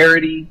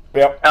charity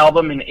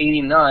album in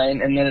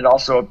 '89, and then it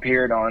also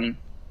appeared on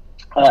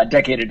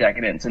Decade of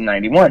Decadence in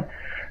 '91.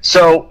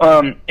 So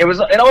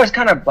it always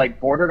kind of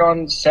bordered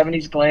on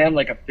 70s glam,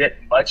 a bit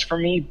much for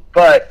me,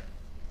 but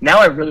now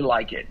I really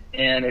like it,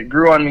 and it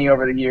grew on me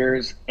over the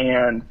years.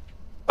 And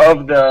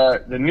of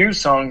the new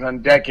songs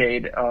on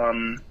Decade,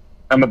 I'm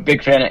a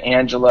big fan of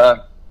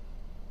Angela.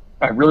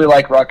 I really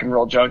like Rock and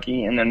Roll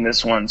Junkie, and then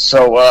this one.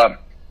 So,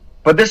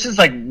 but this is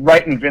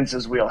right in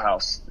Vince's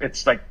wheelhouse.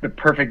 It's the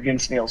perfect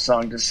Vince Neil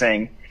song to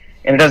sing,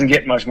 and it doesn't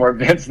get much more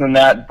Vince than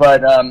that.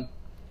 But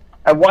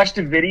I watched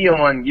a video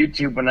on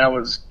YouTube when I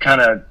was kind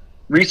of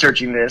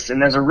researching this,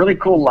 and there's a really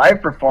cool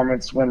live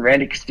performance when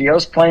Randy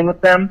Castillo's playing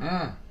with them.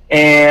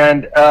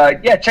 And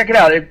check it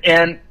out.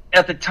 And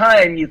at the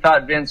time, you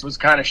thought Vince was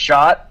kind of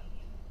shot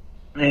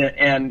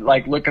and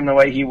looking the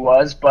way he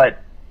was, but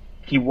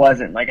he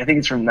wasn't. I think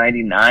it's from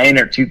 99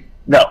 or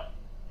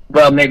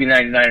maybe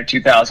 99 or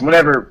 2000,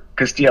 whenever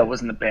Castillo was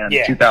in the band,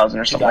 2000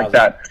 or something like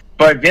that.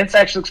 But Vince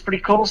actually looks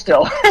pretty cool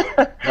still.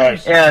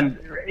 Nice. And,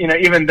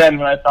 even then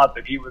when I thought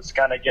that he was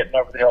kind of getting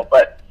over the hill.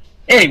 But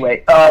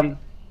anyway,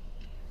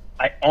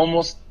 I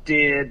almost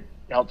did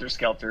Helter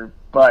Skelter,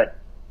 but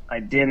I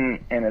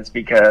didn't, and it's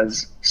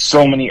because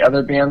so many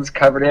other bands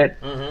covered it,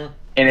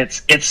 and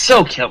it's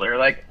so killer.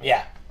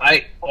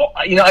 I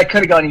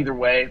could have gone either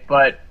way,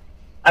 but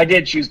I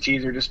did choose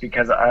Teaser just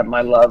because I have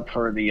my love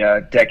for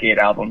the Decade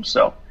album.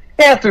 So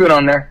I threw it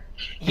on there.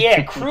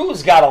 Yeah,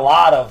 Crue's got a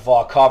lot of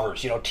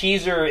covers.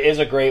 Teaser is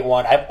a great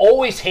one. I've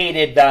always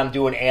hated them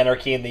doing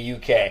Anarchy in the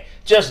UK.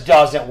 Just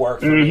doesn't work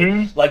for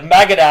me.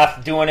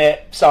 Megadeth doing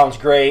it sounds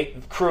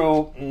great.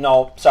 Crue,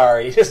 no,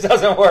 sorry, it just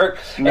doesn't work.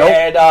 Nope.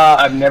 And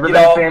I've never been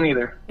a fan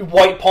either.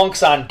 White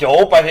Punks on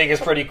Dope, I think,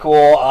 is pretty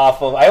cool.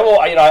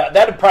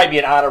 That'd probably be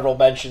an honorable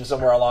mention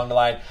somewhere along the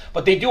line.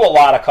 But they do a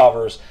lot of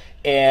covers.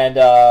 And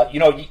you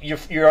know,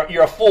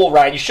 you're a fool,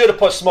 Ryan. You should have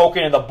put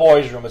 "Smoking in the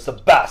Boys' Room." It's the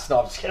best.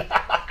 No, I'm just kidding.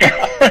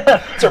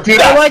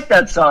 Dude, I like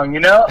that song. You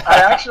know,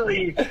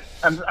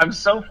 I'm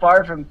so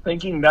far from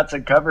thinking that's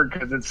a cover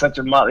because it's such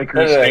a Motley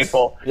Crue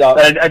staple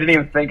that I didn't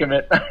even think of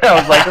it. I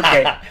was like,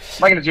 okay, am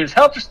I going to choose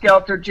Helter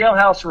Skelter,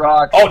 Jailhouse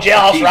Rock? Oh,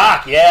 Jailhouse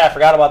Rock. Yeah, I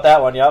forgot about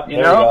that one. Yep. You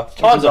know,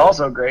 tons of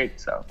also great.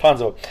 So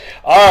tons of them.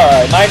 All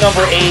right, my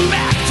number 8.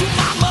 Back to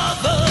my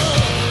mother.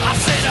 I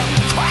said, I'm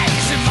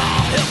crazy,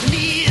 Mom, help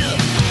me.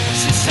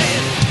 She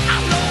said, I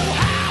know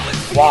how it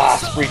feels.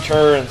 Wasp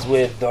returns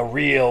with The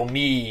Real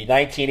Me,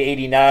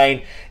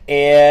 1989.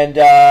 And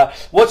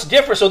what's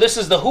different, so this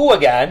is The Who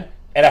again,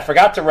 and I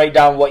forgot to write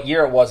down what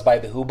year it was by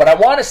The Who, but I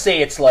want to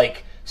say it's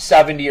like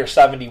 70 or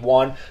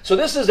 71. So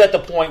this is at the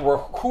point where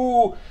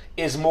Who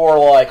is more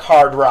like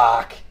hard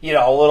rock, you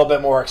know, a little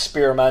bit more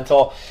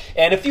experimental.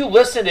 And if you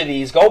listen to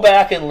these, go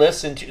back and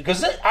listen to,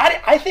 because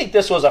I think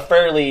this was a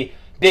fairly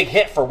big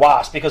hit for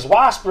Wasp, because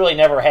Wasp really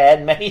never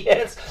had many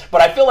hits, but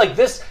I feel like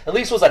this at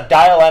least was a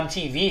Dial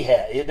MTV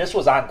hit. This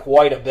was on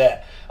quite a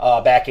bit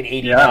back in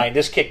 89. Yeah.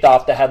 This kicked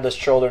off the Headless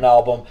Children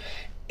album.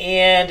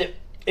 And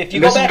if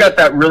you go back... This has got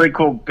that really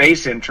cool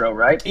bass intro,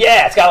 right?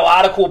 Yeah, it's got a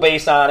lot of cool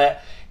bass on it.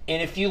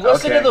 And if you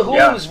listen to the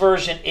Who's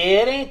version,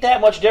 it ain't that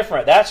much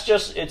different. That's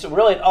just, it's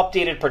really an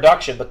updated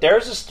production, but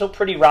theirs is still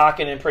pretty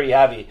rocking and pretty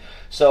heavy.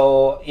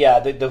 So, yeah,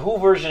 the Who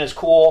version is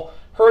cool.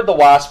 Heard the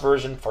Wasp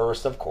version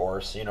first, of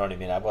course. You know what I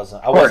mean? I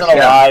wasn't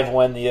alive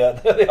when the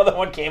other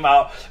one came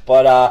out,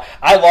 but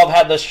I love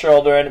Headless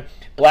Children.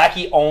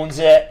 Blackie owns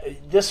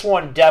it. This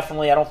one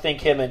definitely, I don't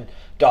think him and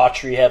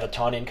Daughtry have a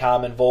ton in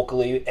common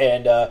vocally,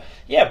 and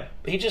yeah,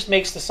 he just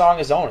makes the song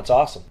his own. It's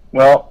awesome.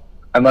 Well,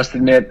 I must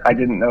admit, I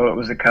didn't know it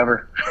was a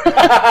cover.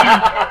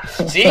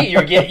 See,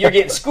 you're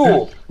getting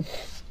schooled.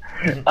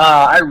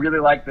 I really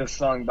like this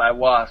song by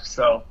Wasp,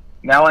 so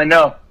now I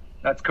know.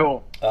 That's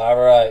cool. All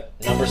right,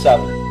 number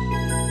 7.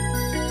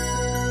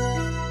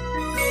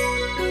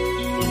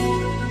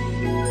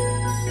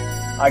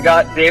 I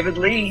got David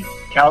Lee,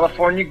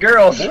 California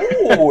Girls.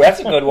 Ooh, that's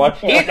a good one.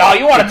 Oh,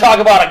 you want to talk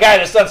about a guy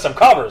that's done some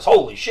covers.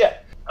 Holy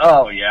shit.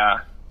 Oh,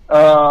 yeah.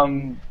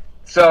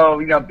 So,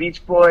 you know,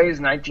 Beach Boys,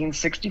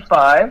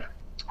 1965.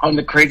 On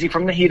the Crazy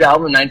from the Heat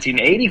album,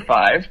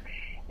 1985.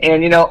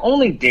 And, you know,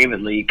 only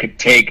David Lee could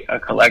take a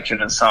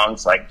collection of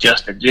songs like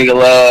Just a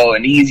Gigolo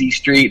and Easy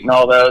Street and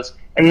all those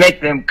and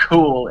make them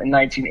cool in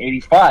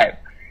 1985.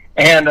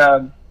 And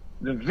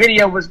the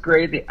video was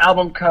great. The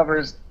album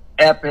cover's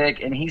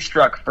epic, and he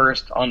struck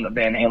first on the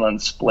Van Halen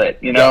split,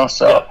 you know?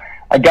 So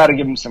I got to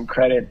give him some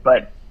credit.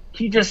 But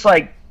he just,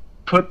 like,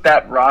 put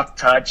that rock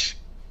touch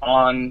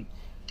on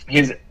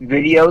his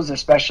videos,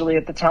 especially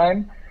at the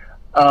time,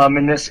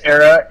 in this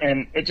era,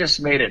 and it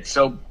just made it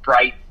so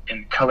bright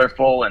and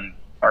colorful and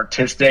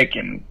artistic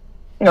and,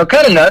 you know,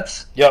 kind of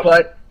nuts. Yep.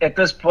 But at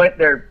this point,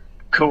 they're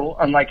cool,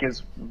 unlike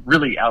his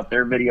really out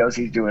there videos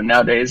he's doing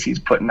nowadays, he's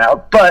putting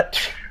out. But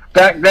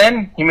back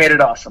then, he made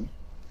it awesome.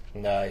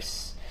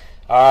 Nice.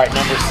 All right,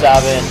 number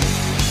 7.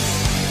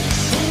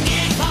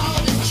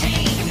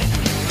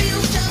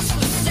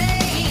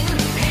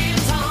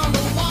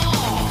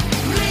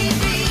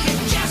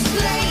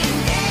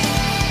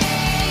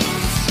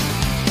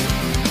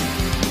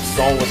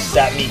 Going with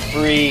Set Me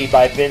Free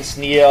by Vince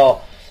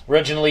Neil,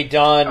 originally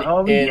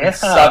done in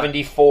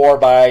 74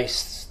 by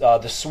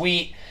The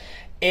Sweet.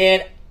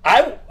 And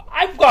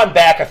I've gone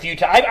back a few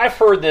times. I've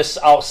heard this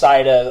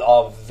outside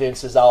of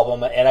Vince's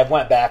album, and I've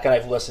went back and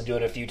I've listened to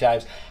it a few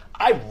times.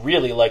 I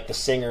really like the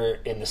singer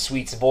in The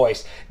Sweet's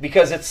voice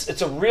because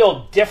it's a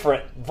real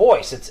different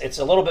voice. It's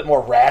a little bit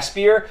more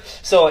raspier,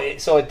 so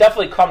it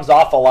definitely comes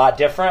off a lot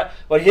different.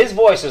 But his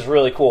voice is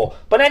really cool.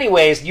 But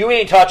anyways, you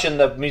ain't touching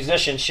the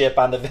musicianship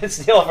on the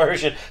Vince Neil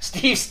version.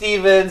 Steve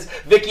Stevens,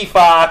 Vicky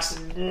Fox,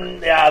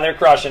 yeah, they're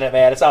crushing it,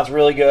 man. It sounds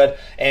really good.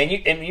 And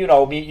you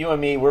know, you and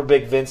me, we're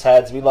big Vince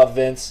heads. We love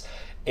Vince,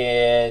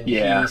 and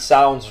he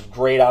sounds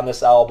great on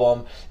this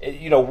album.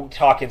 You know, we're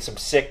talking some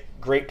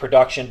great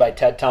production by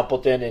Ted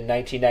Templeton in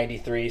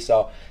 1993.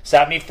 So,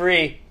 Set Me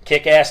Free,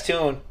 kick-ass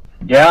tune.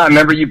 Yeah, I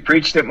remember you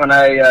preached it when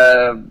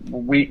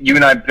you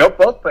and I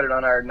both put it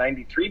on our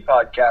 93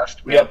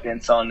 podcast. We had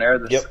Vince on there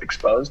that's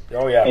exposed.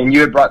 Oh, yeah. And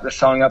you had brought the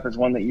song up as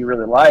one that you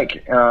really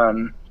like.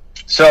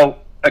 So,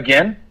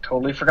 again,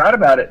 totally forgot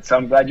about it. So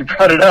I'm glad you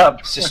brought it up.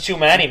 It's just too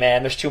many,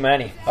 man. There's too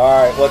many.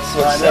 All right, what's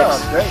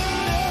 6? Great.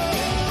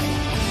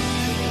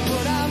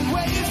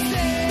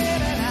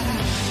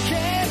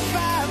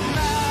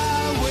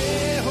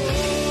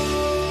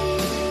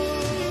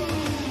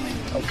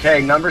 Okay,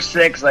 number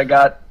 6, I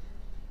got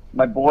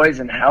my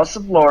boys in House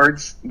of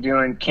Lords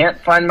doing Can't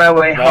Find My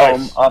Way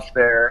Home off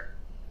their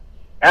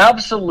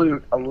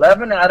absolute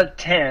 11 out of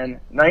 10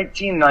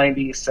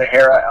 1990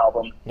 Sahara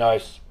album.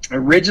 Nice.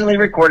 Originally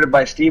recorded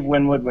by Steve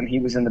Winwood when he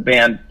was in the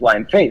band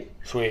Blind Faith.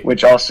 Sweet.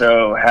 Which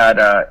also had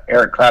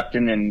Eric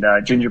Clapton and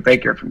Ginger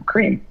Baker from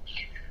Cream.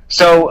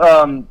 So,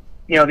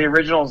 you know, the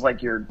original is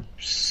like your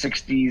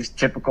 60s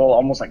typical,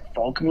 almost like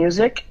folk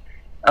music.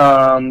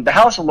 The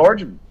House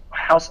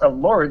of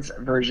Lords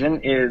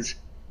version is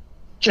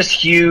just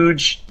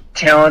huge,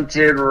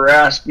 talented,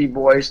 raspy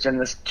voiced, and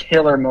this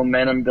killer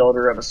momentum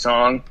builder of a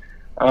song.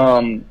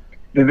 The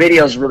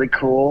video is really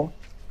cool.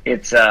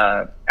 It's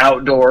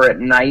outdoor at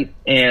night,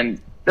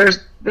 and there's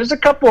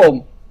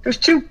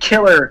two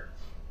killer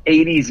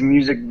 80s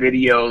music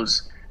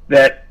videos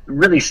that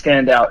really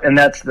stand out, and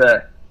that's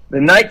the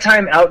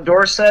nighttime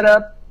outdoor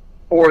setup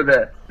or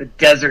the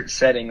desert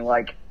setting,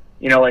 like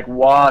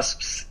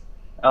Wasps,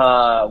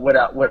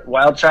 what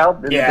Wild Child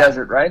in the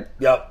desert, right?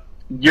 Yep.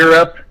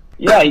 Europe.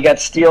 Yeah, you got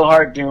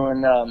Steelheart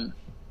doing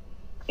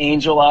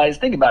Angel Eyes.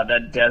 Think about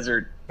that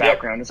desert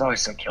background. It's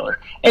always so killer.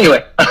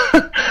 Anyway,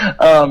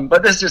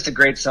 but this is just a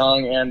great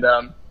song, and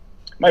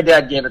my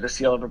dad gave it the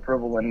seal of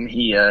approval when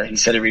he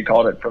said he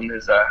recalled it from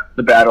his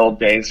the bad old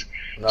days.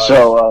 Nice.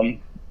 So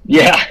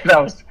yeah, that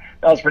was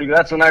pretty good.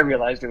 That's when I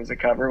realized it was a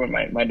cover, when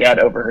my dad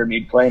overheard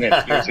me playing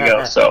it years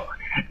ago. So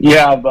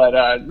yeah,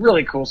 but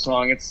really cool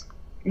song. It's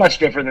much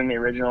different than the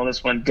original.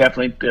 This one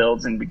definitely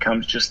builds and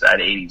becomes just that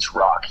 80s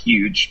rock,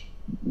 huge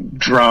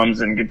drums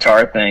and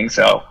guitar thing.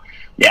 So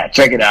yeah,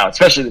 check it out,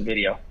 especially the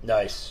video.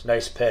 Nice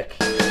pick.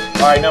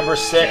 All right, number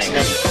 6.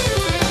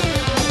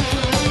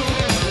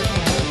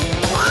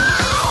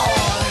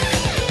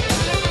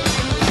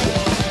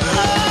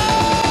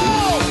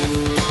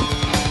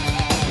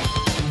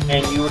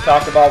 And you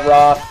talked about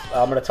Roth.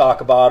 I'm going to talk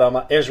about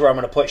him. Here's where I'm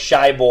going to put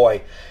Shy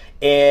Boy.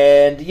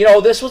 And,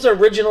 this was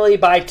originally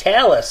by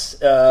Talus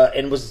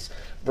and was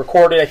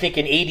recorded, I think,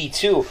 in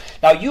 82.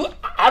 Now,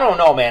 I don't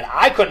know, man.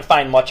 I couldn't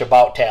find much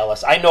about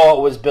Talus. I know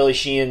it was Billy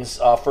Sheehan's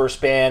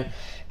first band.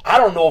 I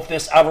don't know if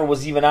this ever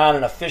was even on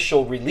an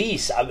official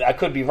release. I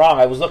could be wrong.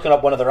 I was looking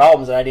up one of their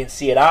albums and I didn't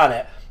see it on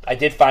it. I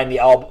did find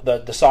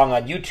the song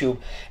on YouTube.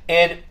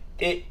 And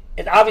it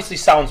obviously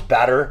sounds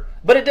better,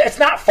 but it's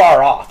not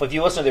far off. If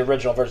you listen to the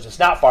original version, it's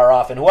not far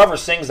off. And whoever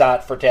sings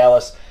that for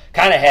Talus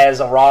kind of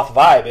has a Roth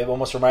vibe. It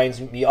almost reminds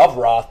me of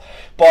Roth.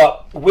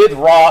 But with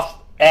Roth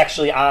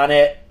actually on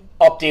it,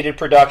 updated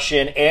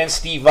production, and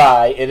Steve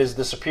Vai, it is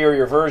the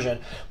superior version.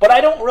 But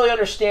I don't really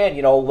understand,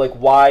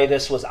 why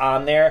this was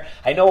on there.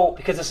 I know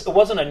because it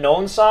wasn't a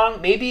known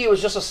song. Maybe it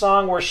was just a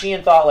song where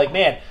Sheehan thought,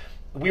 man,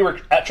 we were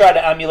trying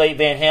to emulate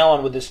Van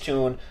Halen with this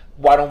tune.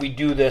 Why don't we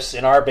do this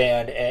in our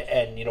band?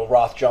 And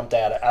Roth jumped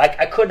at it.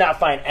 I could not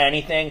find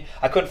anything.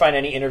 I couldn't find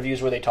any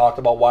interviews where they talked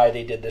about why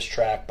they did this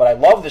track. But I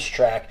love this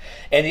track.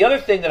 And the other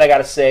thing that I got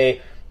to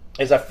say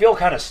is I feel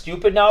kind of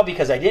stupid now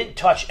because I didn't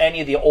touch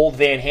any of the old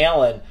Van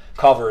Halen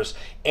covers,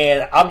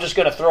 and I'm just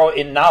going to throw it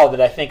in now that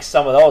I think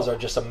some of those are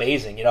just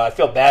amazing. I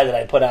feel bad that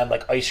I put on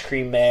Ice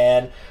Cream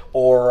Man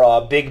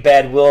or Big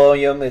Bad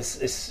William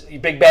is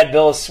Big Bad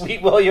Bill is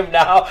Sweet William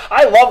now.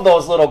 I love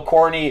those little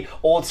corny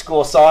old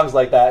school songs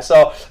like that.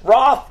 So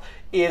Roth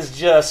is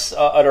just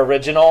an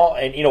original,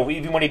 and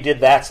even when he did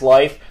That's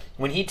Life,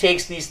 when he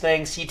takes these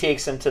things, he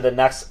takes them to the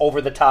next over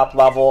the top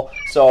level.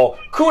 So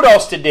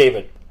kudos to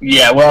David.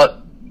 Yeah,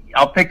 well,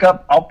 I'll pick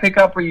up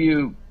where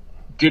you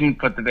didn't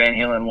put the Van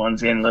Halen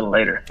ones in a little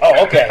later.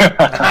 Oh, okay. All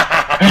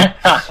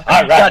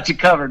right. Got you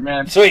covered,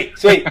 man. Sweet.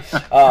 And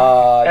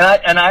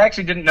I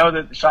actually didn't know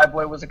that Shy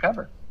Boy was a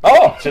cover.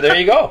 Oh, so there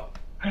you go.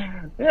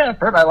 Yeah,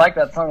 perfect. I like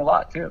that song a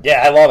lot, too.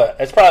 Yeah, I love it.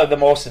 It's probably the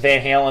most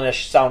Van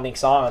Halen-ish sounding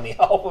song on the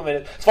album. And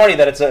it's funny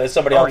that it's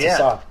somebody else's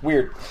song.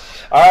 Weird.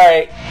 All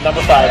right,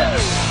 number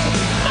 5.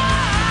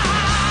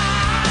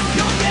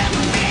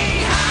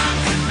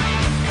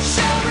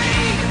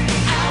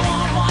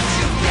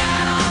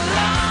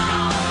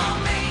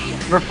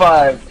 Number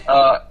 5,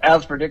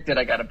 as predicted,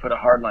 I got to put a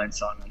Hardline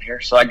song on here.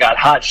 So I got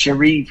Hot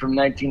Cherie from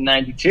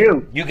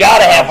 1992. You got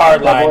to have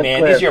Hardline,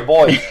 man. These are your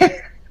boys.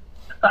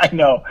 I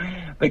know.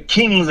 The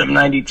Kings of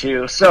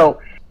 92.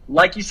 So,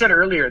 like you said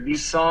earlier,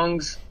 these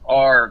songs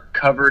are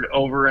covered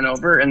over and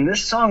over, and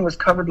this song was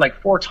covered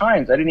 4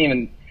 times. I didn't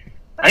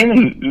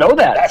even know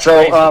that. That's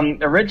so crazy.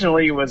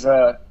 Originally it was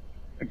a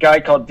guy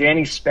called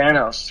Danny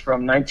Spanos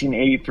from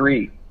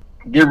 1983.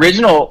 The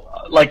original,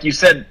 like you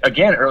said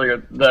again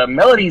earlier, the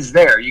melody's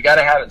there. You got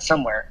to have it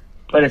somewhere,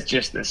 but it's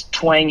just this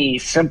twangy,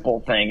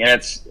 simple thing,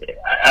 and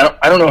I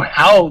don't know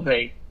how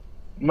they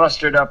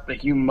mustered up the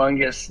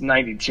humongous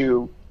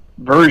 92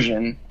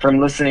 version from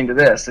listening to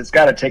this. It's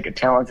got to take a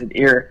talented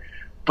ear.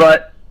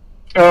 But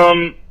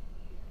of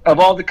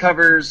all the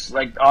covers,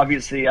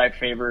 obviously I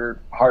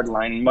favor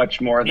Hardline much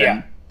more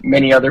than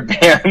many other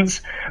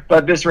bands,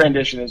 but this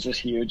rendition is just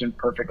huge and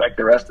perfect like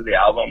the rest of the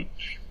album.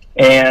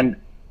 And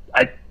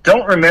I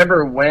don't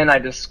remember when I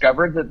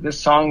discovered that this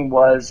song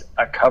was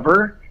a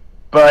cover,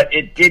 but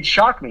it did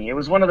shock me. It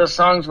was one of those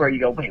songs where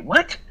you go, wait,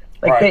 what?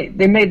 Right.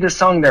 They made this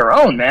song their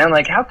own, man.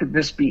 How could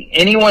this be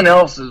anyone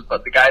else's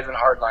but the guys in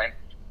Hardline?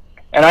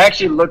 And I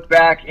actually looked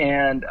back,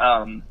 and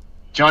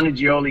Johnny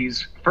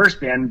Gioli's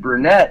first band,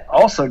 Brunette,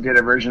 also did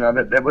a version of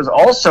it that was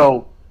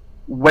also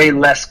way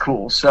less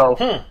cool. So,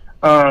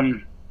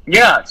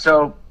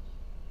 so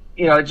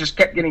it just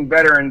kept getting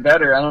better and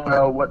better. I don't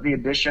know what the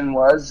addition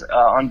was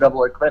on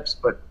Double Eclipse,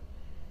 but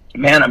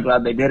man, I'm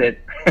glad they did it.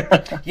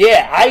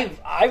 Yeah,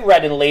 I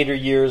read in later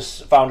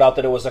years, found out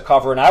that it was a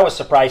cover, and I was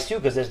surprised too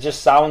because it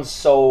just sounds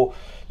so,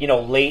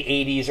 late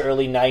 80s,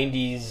 early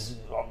 90s,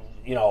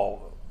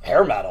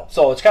 hair metal.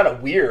 So it's kind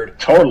of weird,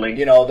 Totally.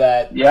 you know,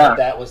 that Yeah.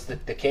 that was the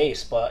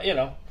case. But you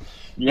know,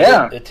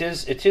 Yeah. it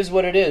is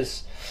what it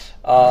is.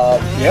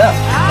 Yeah.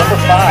 Number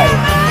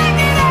 5.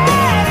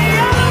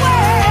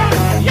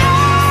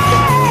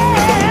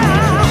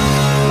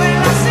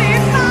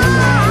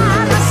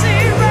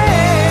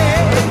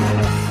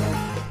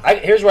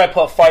 Here's where I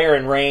put Fire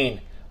and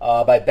Rain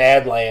by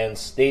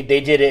Badlands. They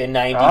did it in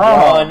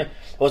 91. It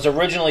was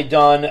originally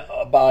done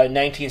by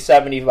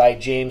 1970 by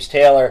James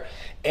Taylor.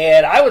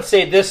 And I would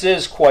say this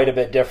is quite a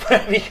bit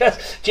different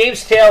because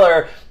James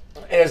Taylor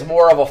is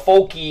more of a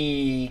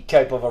folky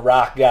type of a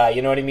rock guy,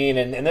 you know what I mean?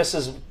 And this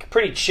is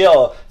pretty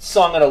chill,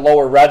 sung at a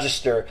lower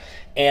register.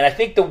 And I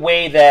think the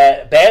way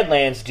that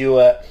Badlands do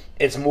it,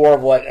 it's more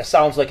of what it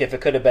sounds like if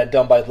it could have been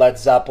done by Led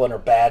Zeppelin or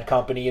Bad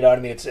Company, you know what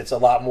I mean? It's a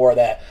lot more of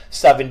that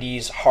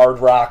 70s hard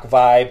rock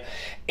vibe.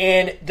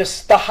 And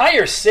the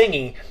higher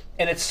singing,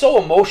 and it's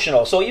so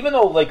emotional. So even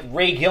though like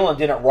Ray Gillen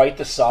didn't write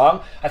the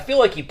song, I feel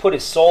like he put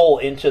his soul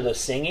into the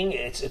singing.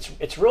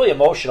 It's really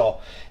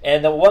emotional.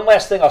 And the one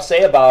last thing I'll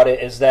say about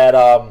it is that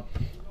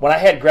when I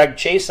had Greg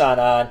Chason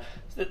on,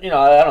 you know,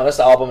 I don't know,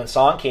 this album and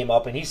song came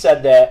up, and he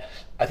said that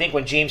I think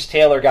when James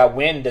Taylor got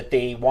wind that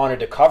they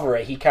wanted to cover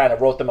it, he kind of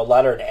wrote them a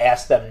letter and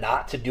asked them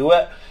not to do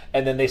it.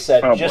 And then they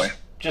said,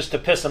 just to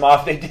piss them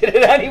off, they did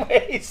it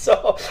anyway.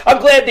 So I'm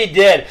glad they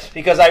did,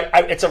 because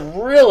it's a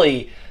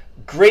really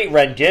great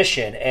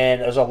rendition,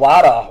 and there's a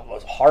lot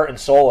of heart and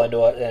soul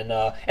into it. And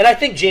I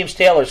think James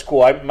Taylor's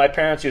cool. My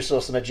parents used to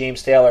listen to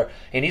James Taylor,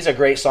 and he's a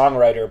great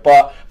songwriter.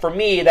 But for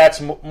me,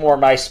 that's more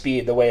my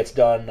speed, the way it's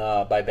done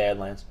by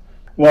Badlands.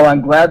 Well,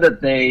 I'm glad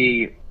that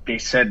they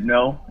said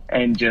no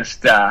and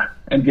just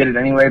and did it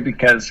anyway,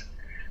 because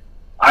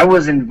I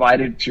was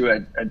invited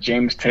to a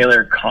James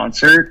Taylor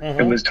concert.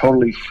 Mm-hmm. It was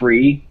totally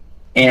free,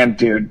 and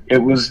dude, it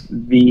was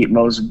the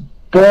most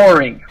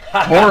boring,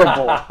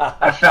 horrible.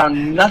 I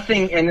found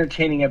nothing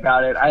entertaining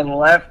about it. I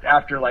left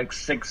after like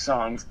 6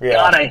 songs. Yeah.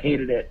 God, I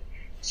hated it.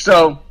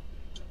 So,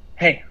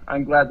 hey,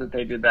 I'm glad that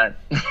they did that.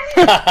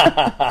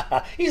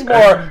 He's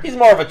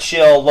more of a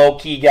chill, low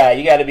key guy.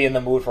 You got to be in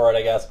the mood for it,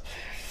 I guess.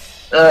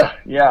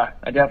 Yeah,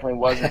 I definitely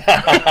wasn't.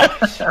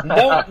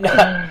 No. All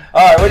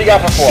right, what do you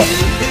got for 4?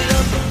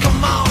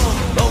 Come on,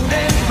 moan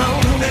it,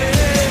 moan it.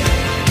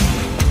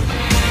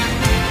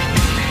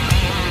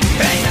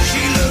 Hey,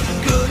 she looks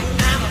good,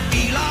 and I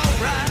feel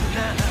alright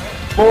now.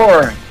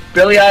 4,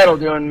 Billy Idol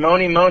doing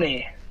Moni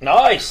Moni.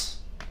 Nice.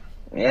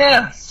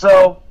 Yeah,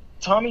 so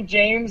Tommy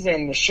James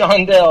and the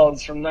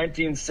Shondells from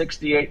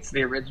 1968's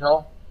the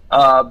original.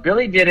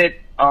 Billy did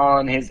it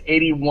on his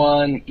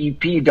 81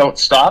 EP, Don't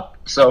Stop.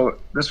 So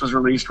this was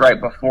released right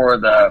before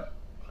the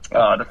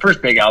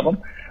first big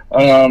album.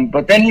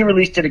 But then he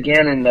released it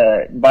again in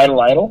the Vital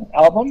Idol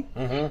album.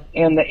 Mm-hmm.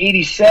 And the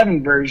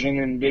 87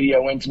 version and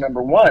video went to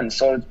number 1.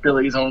 So it's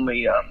Billy's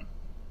only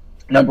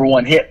number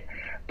 1 hit.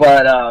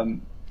 But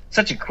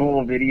such a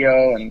cool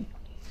video, and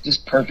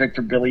just perfect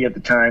for Billy at the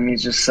time.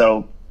 He's just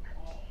so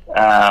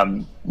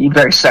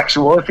very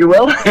sexual, if you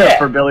will,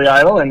 for Billy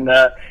Idol. And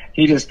that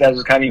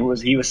was kind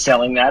of he was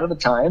selling that at the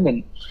time.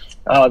 And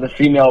the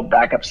female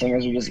backup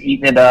singers were just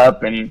eating it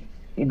up, and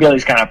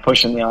Billy's kind of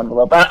pushing the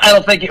envelope. I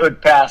don't think it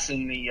would pass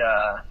in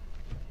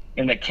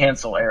the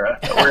cancel era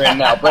that we're in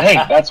now. But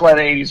hey, that's why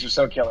the 80s are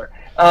so killer.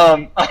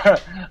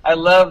 I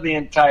love the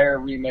entire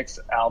remix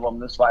album,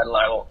 this Vital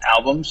Idol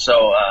album.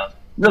 So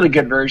really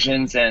good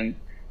versions, and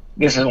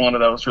this is one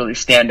of those really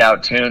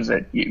standout tunes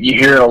that you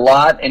hear it a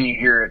lot, and you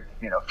hear it,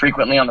 you know,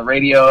 frequently on the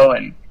radio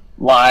and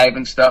live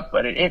and stuff.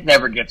 But it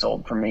never gets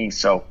old for me.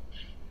 So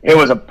it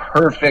was a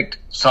perfect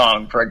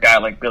song for a guy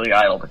like Billy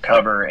Idol to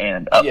cover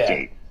and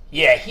update.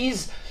 Yeah,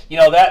 he's, you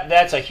know,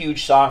 that's a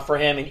huge song for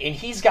him, and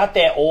he's got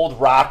that old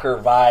rocker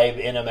vibe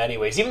in him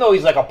anyways. Even though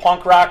he's like a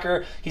punk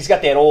rocker, he's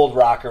got that old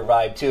rocker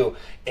vibe too.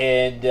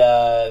 And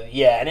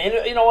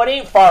and you know, it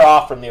ain't far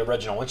off from the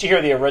original. Once you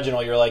hear the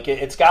original, you're like,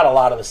 it's got a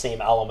lot of the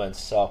same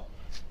elements. So,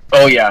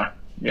 oh yeah.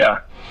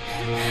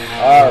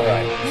 All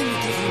right.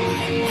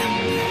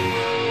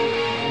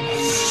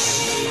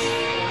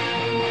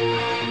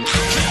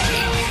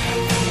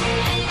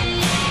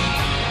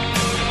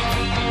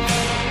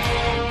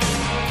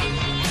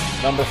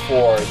 Number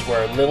 4 is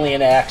where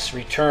Lillian Axe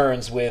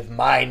returns with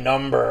My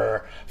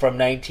Number from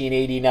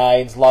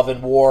 1989's Love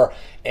and War.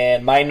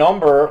 And My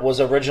Number was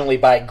originally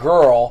by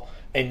Girl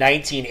in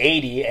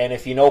 1980. And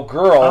if you know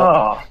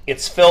Girl,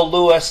 it's Phil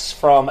Lewis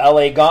from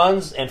LA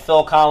Guns and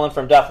Phil Collin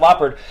from Def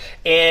Leppard.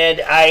 And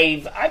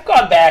I've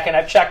gone back and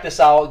I've checked this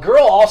out.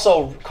 Girl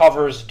also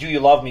covers Do You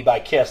Love Me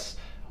by Kiss.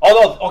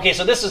 Although, okay,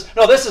 so this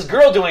is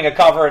Girl doing a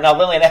cover, and now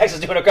Lillian Axe is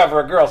doing a cover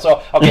of Girl.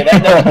 So, okay,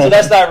 so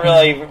that's not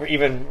really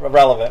even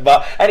relevant.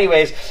 But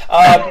anyways,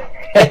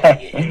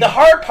 the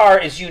hard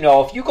part is, you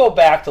know, if you go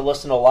back to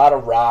listen to a lot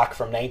of rock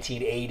from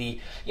 1980,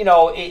 you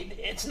know,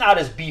 it's not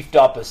as beefed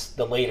up as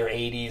the later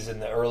 80s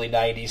and the early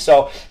 90s.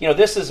 So, you know,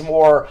 this is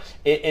more,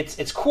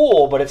 it's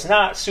cool, but it's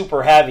not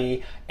super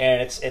heavy,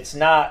 and it's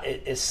not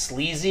as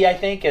sleazy, I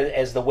think,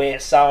 as the way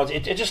it sounds.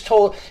 It's just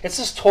total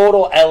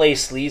LA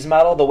sleaze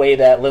metal, the way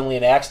that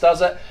Lillian Axe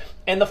does it.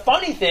 And the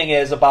funny thing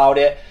is about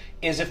it,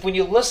 is if when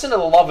you listen to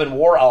the Love and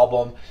War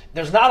album,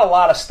 there's not a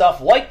lot of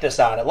stuff like this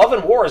on it. Love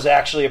and War is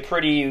actually a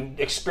pretty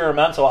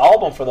experimental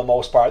album for the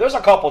most part. There's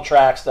a couple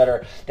tracks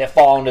that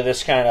fall into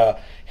this kind of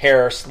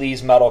hair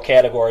sleaze metal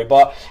category,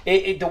 but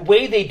the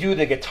way they do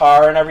the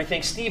guitar and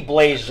everything, Steve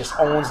Blaze just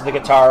owns the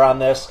guitar on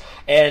this,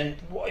 and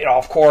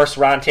of course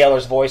Ron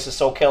Taylor's voice is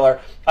so killer.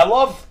 I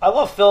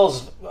love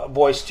Phil's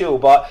voice too,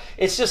 but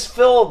it's just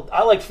Phil.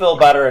 I like Phil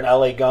better in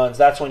LA Guns.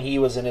 That's when he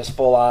was in his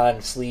full on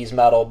sleaze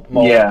metal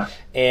mode. Yeah.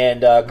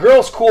 And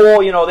Girls Cool,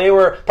 they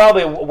were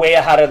probably way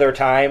ahead of their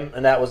time,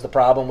 and that was the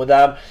problem with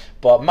them.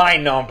 But My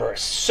Number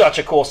is such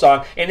a cool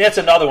song. And that's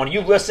another one.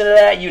 You listen to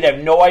that, you'd have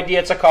no idea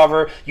it's a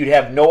cover. You'd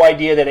have no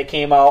idea that it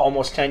came out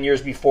almost 10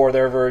 years before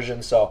their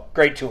version. So,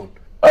 great tune.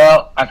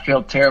 Well, I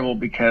feel terrible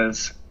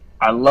because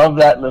I love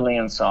that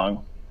Lillian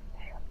song.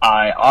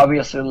 I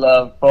obviously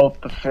love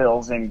both the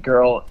Phils and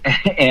Girl,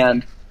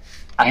 and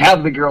I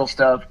have the Girl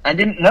stuff. I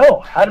didn't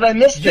know. How did I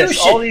miss this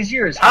all these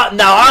years?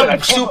 Now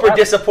I'm super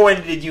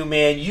disappointed in you,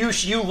 man. You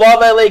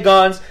love LA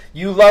Guns.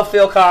 You love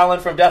Phil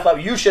Collins from Def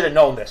Leppard. You should have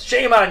known this.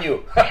 Shame on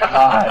you.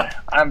 God,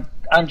 I'm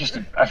just.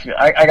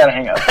 I gotta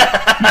hang up.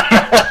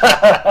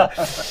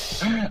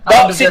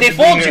 Well, see, they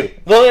fooled you.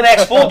 Lillian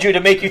X fooled you to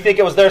make you think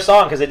it was their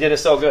song because they did it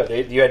so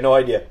good. You had no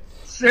idea.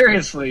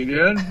 Seriously,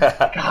 dude.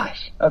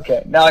 Gosh.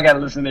 Okay, now I gotta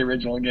listen to the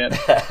original again.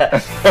 All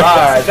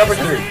right, number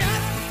 3.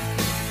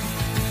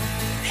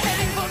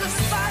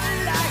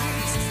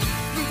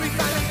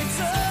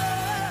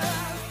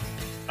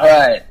 All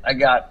right, I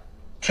got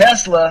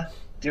Tesla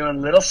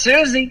doing Little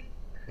Susie.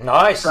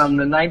 Nice. From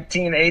the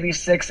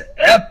 1986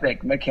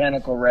 epic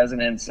Mechanical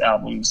Resonance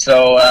album.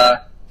 So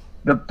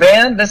the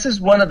band, this is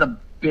one of the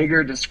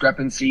bigger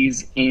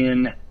discrepancies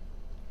in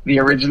the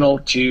original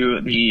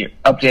to the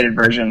updated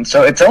version.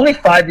 So it's only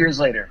 5 years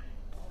later.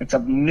 It's a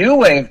new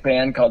wave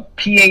band called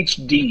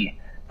PhD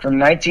from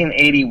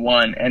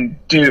 1981. And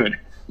dude,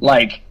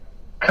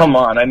 come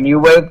on, a new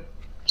wave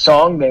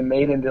song they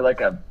made into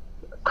a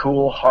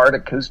cool hard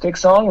acoustic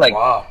song.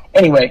 Wow.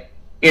 Anyway,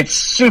 it's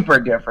super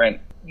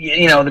different.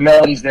 The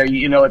melody's there,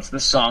 it's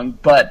the song,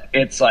 but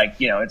it's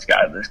it's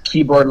got this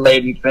keyboard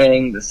laden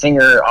thing. The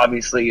singer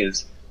obviously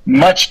is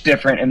much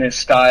different in his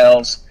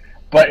styles,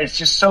 but it's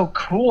just so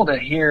cool to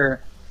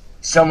hear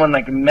someone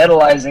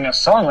metalizing a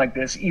song like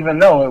this, even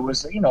though it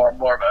was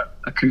more of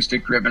a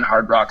acoustic driven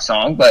hard rock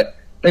song, but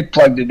they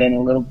plugged it in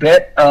a little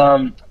bit.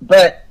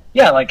 But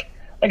yeah, like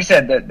I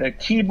said, the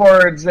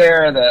keyboards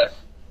there,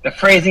 the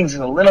phrasings is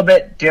a little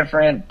bit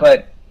different,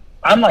 but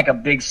I'm a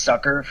big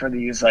sucker for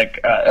these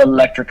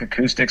electric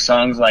acoustic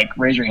songs like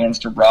Raise Your Hands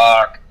to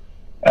Rock,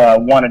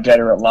 Wanted Dead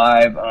or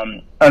Alive.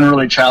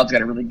 Unruly Child's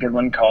got a really good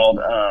one called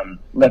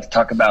Let's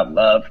Talk About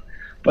Love.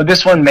 But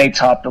this one may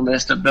top the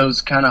list of those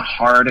kind of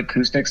hard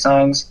acoustic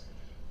songs.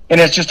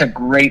 And it's just a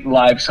great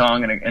live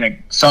song and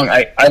a song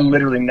I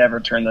literally never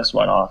turn this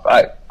one off.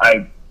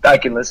 I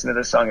can listen to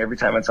this song every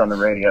time it's on the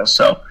radio.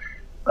 So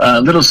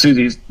Little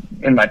Susie's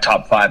in my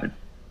top 5 at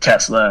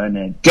Tesla,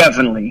 and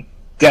definitely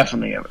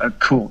a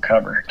cool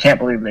cover. Can't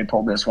believe they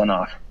pulled this one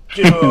off.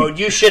 Dude,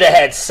 you should have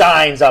had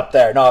signs up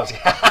there. No,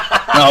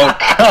 oh,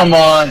 come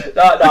on.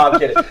 No, I'm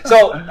kidding.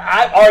 So,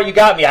 you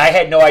got me. I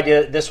had no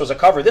idea this was a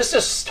cover. This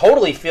just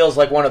totally feels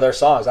like one of their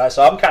songs.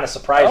 So I'm kind of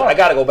surprised. I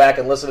got to go back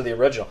and listen to the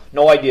original.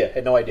 No idea.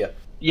 Had no idea.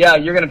 Yeah,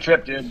 you're going to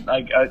trip, dude.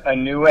 A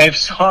new wave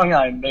song.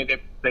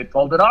 They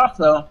pulled it off,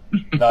 though.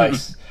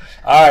 Nice.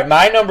 All right,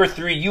 my number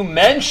 3 you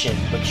mentioned,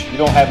 but you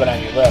don't have it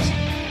on your list.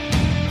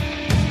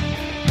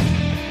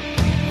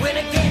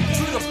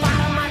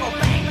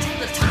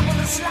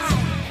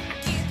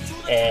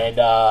 And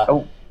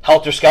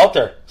Helter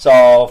Skelter.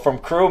 So from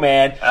Crew,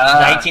 man,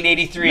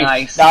 1983.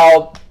 Nice.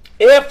 Now,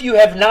 if you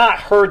have not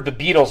heard the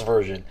Beatles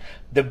version,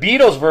 the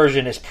Beatles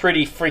version is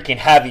pretty freaking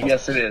heavy.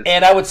 Yes, it is.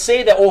 And I would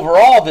say that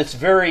overall,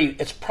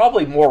 it's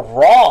probably more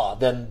raw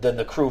than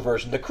the Crew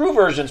version. The Crew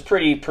version's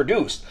pretty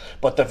produced,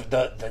 but the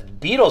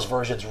Beatles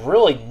version's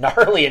really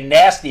gnarly and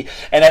nasty.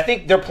 And I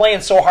think they're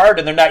playing so hard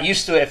and they're not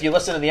used to it. If you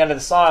listen to the end of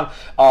the song,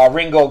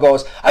 Ringo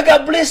goes, "I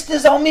got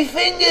blisters on me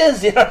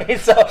fingers." You know what I mean?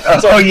 So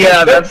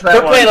yeah, they're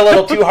playing a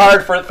little too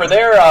hard for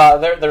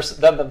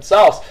them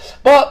themselves.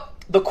 But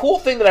the cool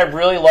thing that I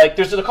really like,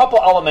 there's a couple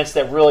elements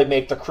that really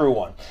make the Crew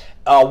one.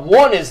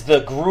 One is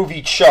the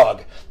groovy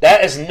chug.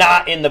 That is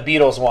not in the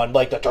Beatles one.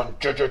 Like the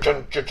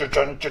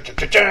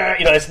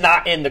it's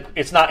not in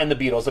the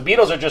Beatles. The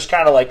Beatles are just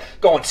kind of like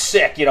going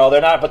sick,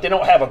 they're not, but they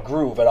don't have a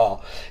groove at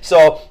all.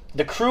 So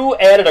the Crew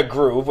added a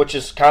groove, which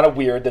is kind of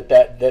weird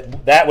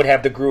that would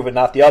have the groove and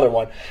not the other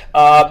one.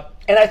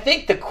 And I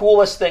think the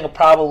coolest thing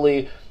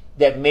probably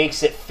that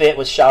makes it fit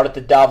with Shout at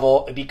the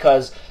Devil,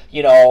 because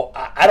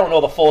I don't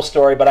know the full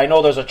story, but I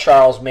know there's a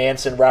Charles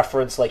Manson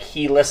reference, like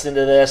he listened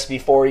to this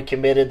before he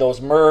committed those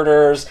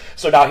murders.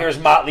 So now here's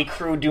Motley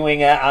Crue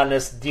doing it on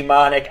this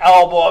demonic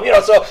album,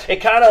 so it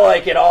kind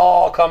of it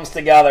all comes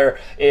together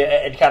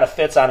and kind of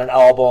fits on an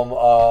album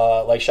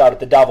like Shout at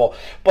the Devil.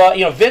 But,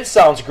 Vince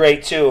sounds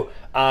great too.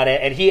 on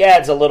it, and he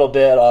adds a little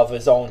bit of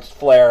his own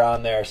flair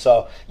on there.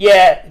 So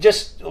yeah,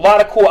 just a lot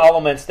of cool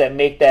elements that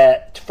make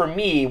that, for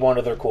me, one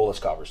of their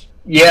coolest covers.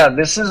 Yeah,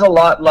 this is a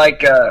lot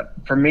like,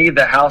 for me,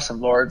 the House of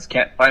Lords,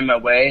 Can't Find My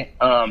Way.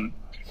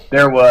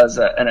 There was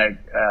an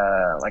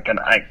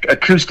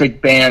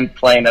acoustic band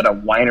playing at a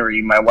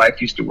winery my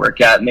wife used to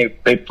work at, and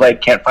they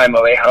played Can't Find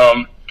My Way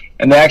Home,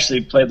 and they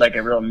actually played like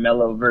a real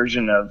mellow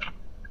version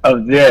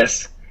of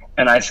this.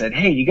 And I said,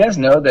 hey, you guys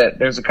know that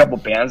there's a couple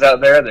bands out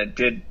there that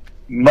did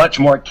much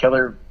more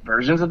killer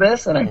versions of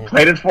this? And I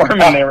played it for them,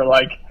 and they were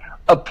like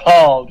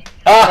appalled.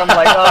 And I'm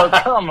like,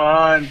 oh, come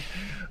on.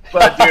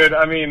 But dude,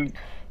 I mean,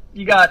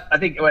 you got, I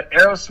think,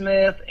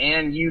 Aerosmith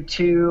and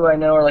U2, I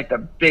know, are like the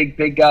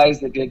big guys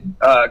that did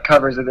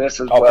covers of this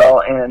as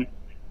well. And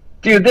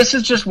dude, this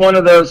is just one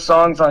of those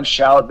songs on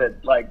Shout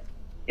that, like,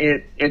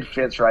 it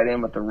fits right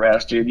in with the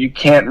rest, dude. You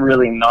can't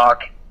really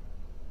knock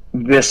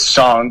this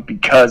song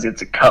because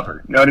it's a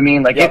cover. You know what I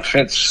mean? Like, it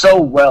fits so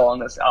well on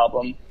this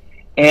album.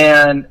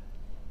 And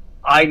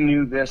I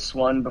knew this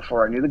one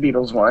before I knew the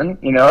Beatles one,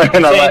 you know?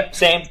 And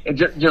Same.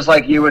 Just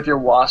like you with your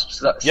Wasp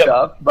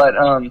stuff. But,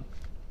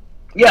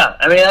 yeah,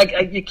 I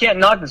mean, you can't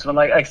knock this one.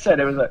 Like I said,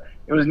 it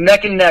was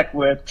neck and neck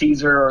with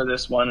Teaser or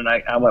this one, and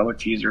I went with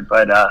Teaser,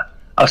 but I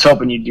was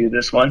hoping you'd do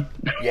this one.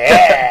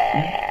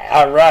 Yeah,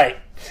 all right.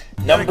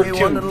 Number 2.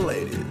 One little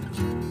lady.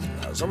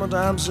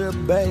 Sometimes a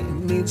babe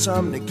needs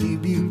something to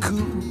keep you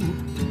cool.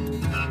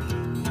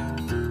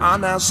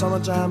 Now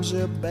sometimes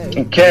a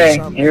babe. Okay,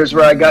 here's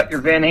where I got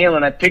your Van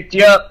Halen. I picked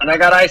you up, and I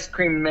got Ice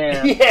Cream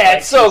Man. Yeah,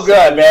 it's so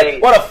good, man.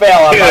 What a fail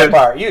on my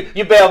part.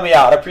 You bailed me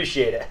out. I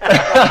appreciate it.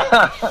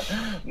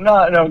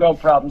 No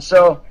problem.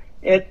 So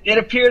it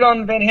appeared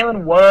on Van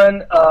Halen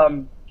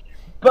 1,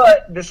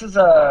 but this is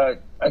a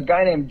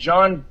guy named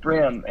John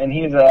Brim, and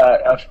he's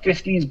a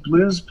 50s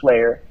blues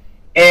player.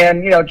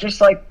 And, you know, just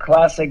like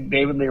classic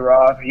David Lee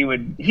Roth, he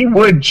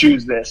would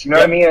choose this. You know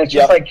what I mean? It's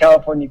just like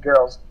California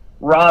Girls.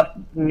 Roth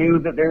knew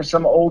that there's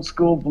some old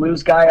school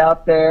blues guy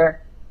out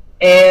there,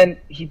 and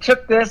he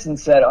took this and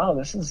said, "Oh,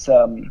 this is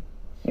you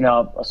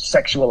know, I'll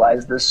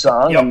sexualize this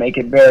song and make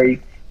it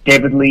very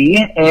David Lee."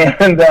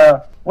 And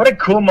what a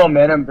cool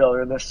momentum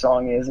builder this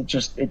song is. It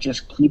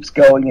just keeps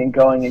going and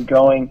going and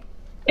going,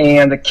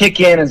 and the kick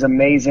in is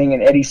amazing,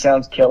 and Eddie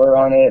sounds killer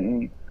on it,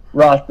 and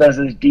Roth does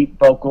his deep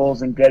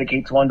vocals and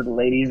dedicates one to the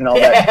ladies and all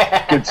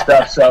that good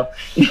stuff. So,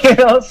 you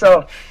know,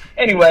 so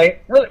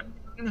anyway, really.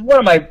 One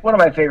of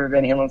my favorite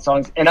Van Halen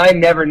songs, and I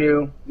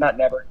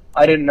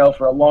I didn't know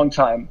for a long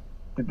time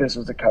that this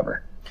was a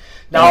cover.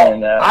 Now,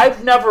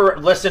 I've never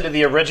listened to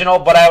the original,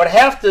 but I would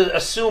have to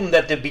assume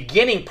that the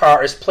beginning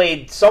part is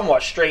played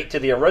somewhat straight to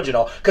the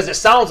original, because it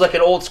sounds like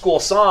an old school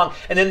song,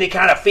 and then they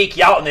kind of fake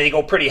you out, and then they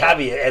go pretty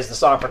heavy as the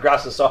song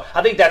progresses. So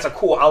I think that's a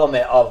cool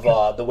element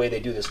of the way they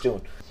do this tune.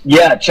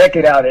 Yeah, check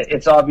it out.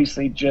 It's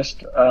obviously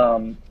just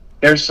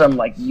there's some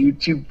like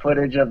YouTube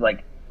footage of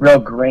like real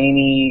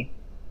grainy,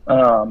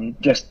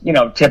 just, you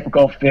know,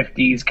 typical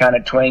 50s kind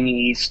of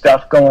twangy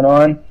stuff going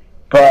on,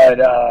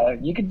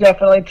 but you could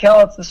definitely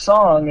tell it's a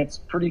song. It's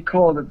pretty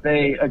cool that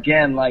they,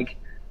 again, like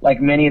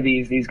many of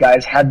these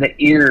guys had the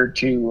ear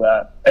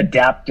to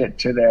adapt it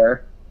to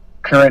their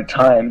current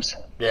times.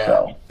 Yeah,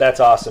 so that's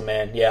awesome,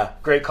 man. Yeah,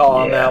 great call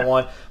on that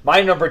one.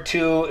 My number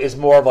 2 is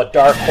more of a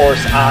dark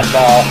horse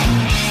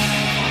oddball.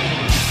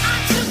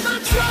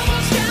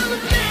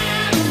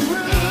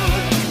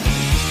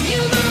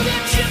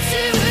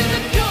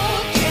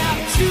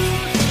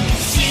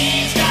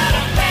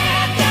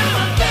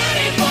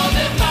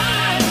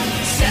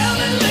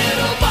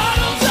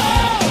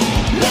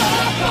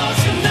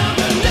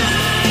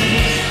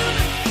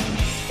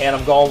 And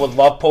I'm going with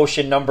Love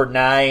Potion number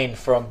 9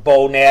 from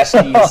Bo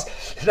Nasty's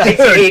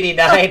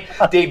 1989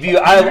 debut.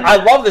 I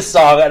love this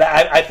song, and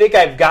I think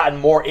I've gotten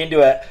more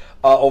into it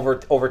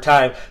over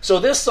time. So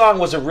this song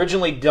was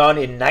originally done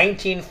in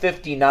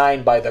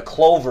 1959 by the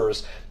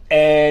Clovers.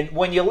 And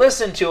when you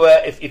listen to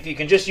it, if you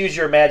can just use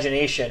your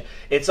imagination,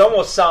 it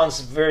almost sounds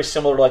very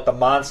similar to like the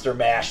Monster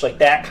Mash, like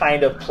that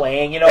kind of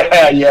playing, you know what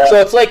I mean? Yeah. So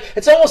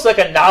it's almost like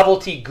a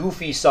novelty,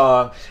 goofy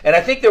song. And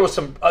I think there was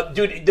some,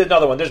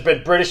 another one. There's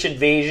been British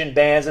Invasion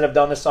bands that have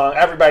done this song.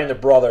 Everybody and their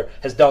brother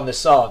has done this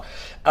song.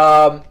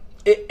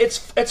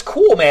 It's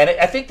cool, man.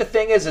 I think the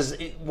thing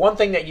is one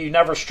thing that you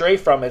never stray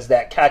from is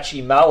that catchy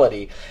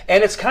melody,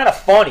 and it's kind of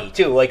funny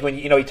too. Like when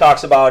he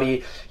talks about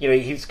he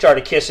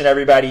started kissing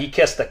everybody, he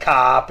kissed the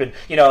cop, and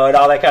and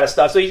all that kind of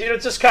stuff. So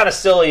it's just kind of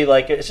silly.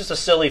 Like it's just a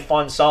silly,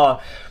 fun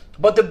song.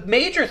 But the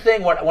major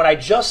thing when I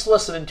just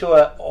listened to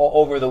it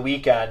over the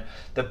weekend,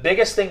 the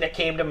biggest thing that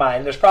came to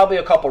mind, there's probably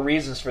a couple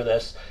reasons for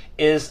this,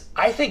 is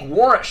I think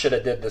Warrant should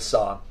have did this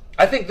song.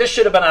 I think this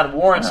should have been on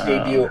Warrant's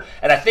debut,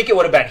 and I think it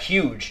would have been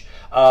huge.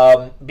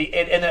 And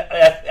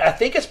I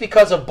think it's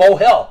because of Beau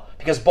Hill,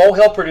 because Beau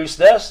Hill produced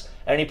this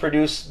and he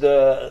produced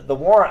the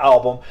Warrant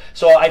album.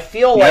 So I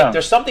feel like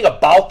there's something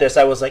about this.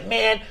 I was like,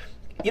 man,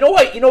 You know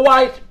what? You know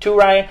why too,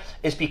 Ryan?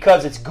 It's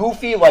because it's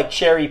goofy like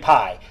cherry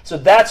pie. So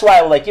that's why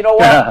I'm like, you know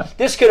what?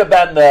 This could have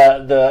been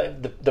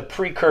the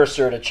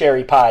precursor to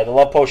cherry pie, the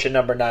Love Potion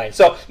 #9.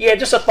 So yeah,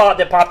 just a thought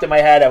that popped in my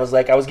head. I was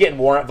getting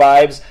Warrant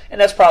vibes, and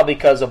that's probably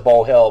because of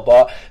Bo Hill.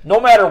 But no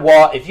matter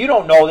what, if you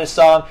don't know this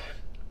song,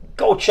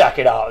 go check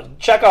it out.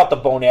 Check out the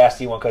Bo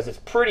Nasty one because it's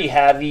pretty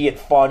heavy and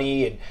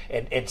funny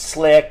and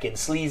slick and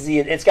sleazy.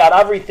 It's got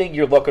everything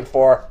you're looking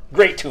for.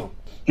 Great tune.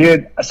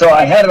 Dude, so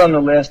I had it on the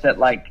list at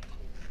like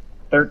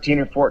 13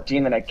 or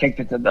 14, and I kicked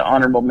it to the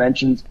honorable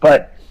mentions,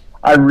 but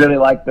I really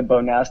like the Bo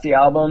Nasty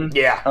album.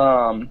 Yeah.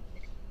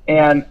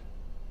 And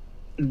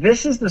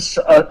this is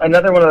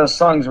another one of those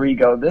songs where you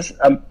go, this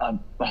a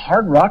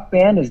hard rock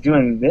band is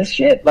doing this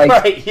shit? Like,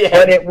 right, yeah.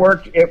 But it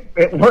worked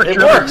really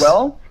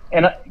well.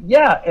 And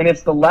and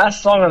it's the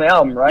last song on the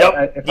album, right?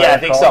 Yep. I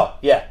think so.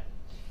 Yeah.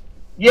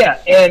 Yeah,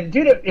 and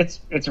dude,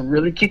 it's a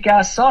really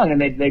kick-ass song,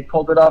 and they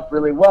pulled it off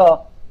really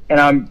well. And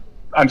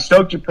I'm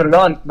stoked you put it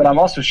on, but I'm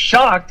also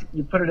shocked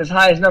you put it as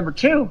high as number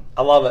 2.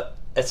 I love it.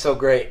 It's so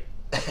great.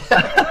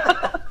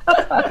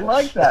 I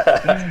like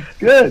that.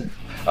 Good.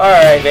 All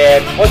right,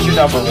 man. What's your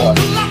number 1?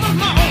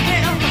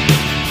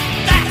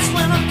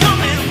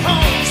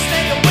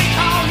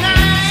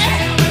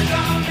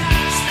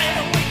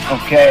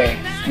 Okay,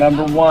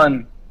 number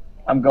 1.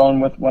 I'm going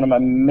with one of my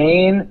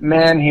main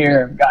men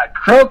here. Got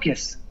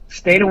Crocus,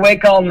 Stayed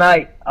Awake All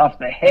Night, off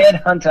the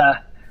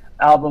Headhunter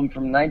album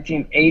from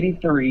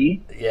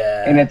 1983.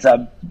 Yeah. And it's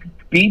a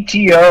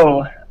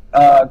BTO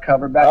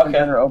cover, Back from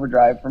Thunder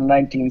Overdrive, from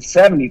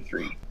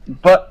 1973.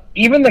 But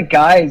even the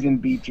guys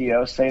in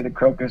BTO say the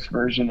Crocus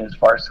version is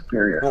far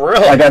superior.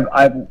 Really?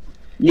 Like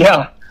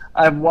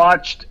I've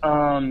watched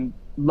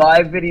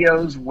live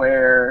videos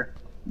where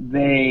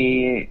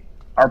they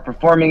are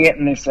performing it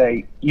and they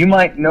say, you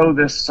might know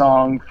this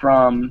song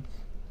from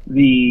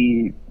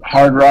the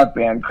hard rock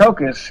band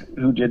Crocus,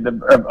 who did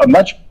a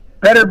much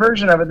better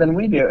version of it than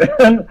we do.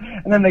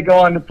 And then they go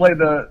on to play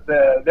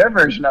their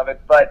version of it.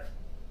 But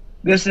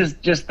this is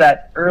just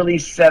that early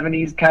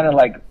 70s kind of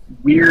like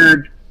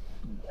weird,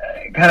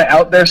 kind of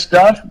out there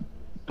stuff.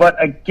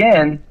 But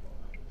again,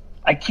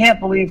 I can't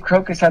believe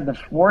Crocus had the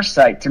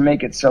foresight to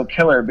make it so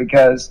killer,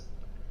 because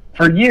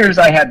for years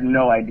I had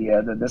no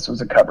idea that this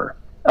was a cover.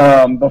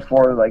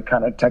 Before like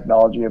kind of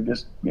technology of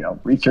just,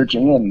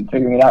 researching and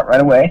figuring it out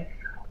right away.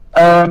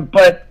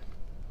 But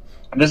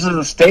this is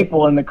a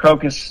staple in the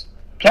Crocus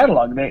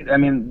catalog.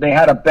 They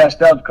had a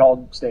best of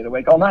called Stayed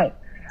Awake All Night.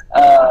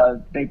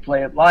 They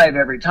play it live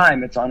every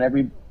time. It's on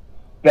every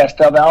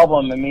best of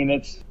album. I mean,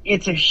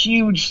 it's a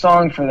huge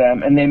song for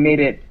them, and they made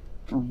it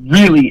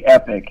really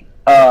epic.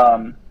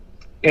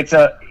 It's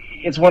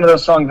one of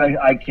those songs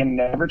I can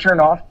never turn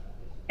off,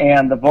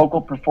 and the vocal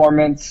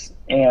performance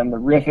and the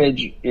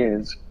riffage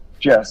is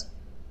just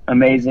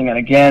amazing. And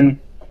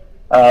again,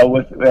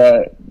 with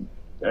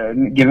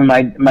giving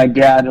my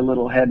dad a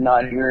little head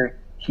nod here,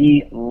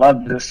 he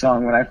loved this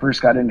song when I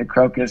first got into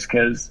Crocus,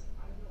 because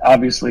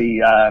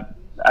obviously I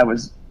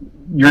was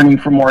yearning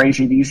for more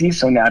AC/DC,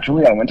 so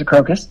naturally I went to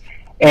Crocus.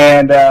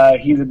 And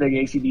he's a big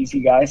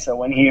AC/DC guy, so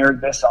when he heard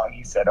this song,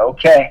 he said,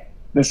 okay,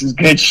 this is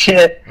good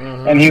shit.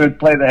 Mm-hmm. And he would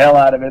play the hell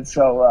out of it.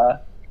 So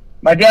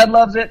my dad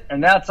loves it,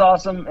 and that's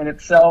awesome in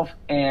itself.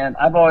 And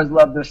I've always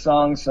loved this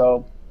song,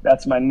 so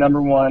that's my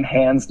number 1,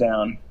 hands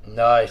down.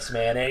 Nice,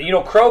 man.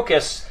 And,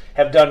 Crocus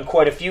have done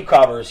quite a few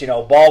covers.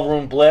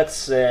 Ballroom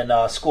Blitz and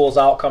School's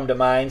Out come to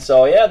mind.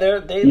 So, yeah,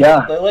 they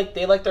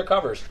like their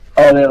covers.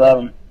 Oh, they love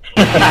them.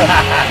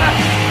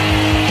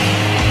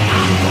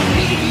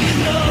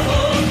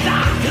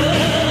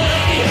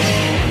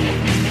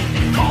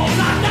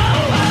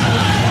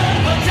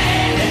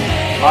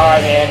 All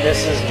right, man,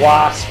 this is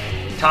Wasp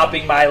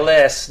topping my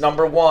list.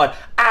 Number 1,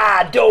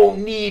 I Don't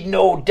Need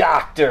No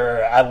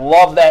Doctor. I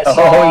love that song.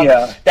 Oh,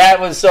 yeah.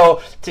 That was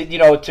so,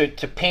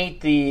 to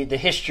paint the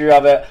history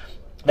of it,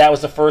 that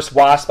was the first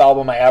Wasp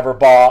album I ever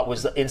bought,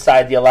 was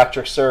Inside the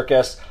Electric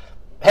Circus.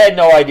 Had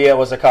no idea it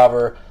was a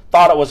cover.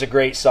 Thought it was a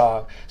great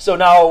song. So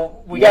now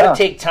we got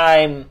to take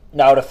time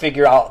now to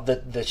figure out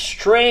the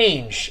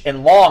strange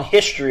and long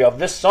history of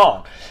this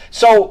song.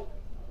 So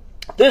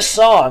this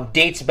song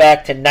dates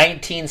back to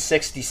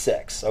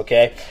 1966,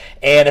 okay?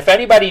 And if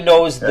anybody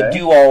knows the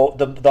duo,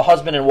 the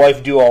husband and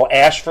wife duo,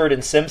 Ashford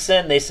and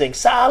Simpson, they sing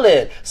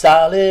Solid,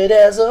 Solid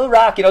as a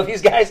Rock.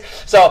 These guys.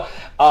 So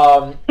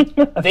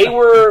they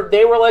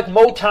were like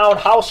Motown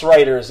house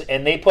writers,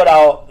 and they put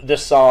out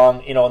this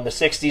song, in the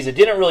 60s. It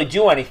didn't really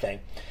do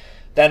anything.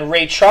 Then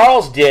Ray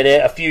Charles did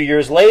it a few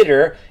years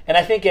later, and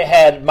I think it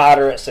had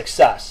moderate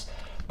success.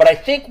 But I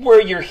think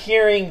where you're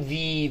hearing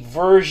the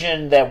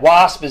version that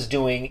Wasp is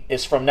doing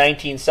is from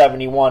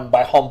 1971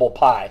 by Humble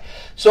Pie.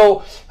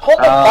 So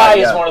Humble Pie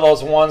is one of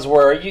those ones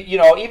where,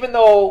 even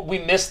though we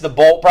missed the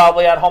boat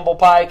probably on Humble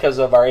Pie because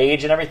of our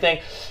age and everything,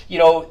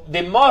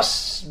 they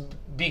must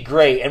be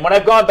great. And when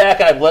I've gone back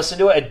and I've listened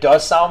to it, it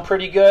does sound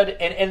pretty good.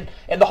 And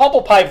the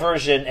Humble Pie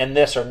version and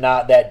this are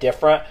not that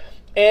different.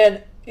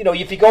 And,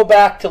 if you go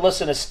back to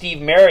listen to Steve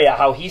Marriott,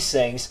 how he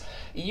sings,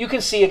 you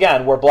can see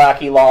again where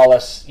Blackie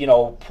Lawless,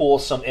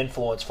 pulls some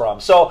influence from.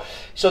 So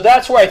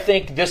that's where I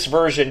think this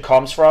version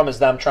comes from, is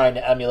them trying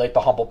to emulate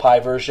the Humble Pie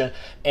version.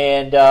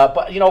 And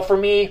but for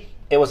me,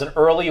 it was an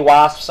early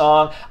Wasp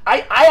song.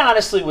 I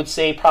honestly would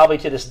say probably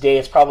to this day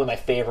it's probably my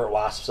favorite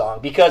Wasp song,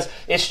 because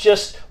it's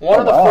just one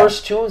of the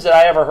first tunes that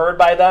I ever heard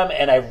by them,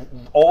 and I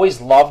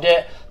always loved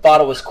it.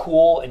 Thought it was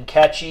cool and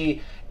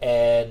catchy.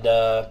 And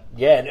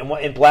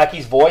and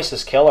Blackie's voice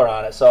is killer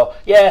on it. So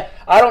yeah,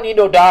 I Don't Need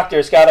No Doctor.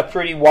 It's got a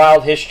pretty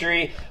wild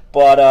history,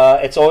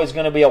 but it's always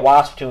going to be a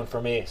Wasp tune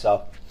for me.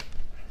 So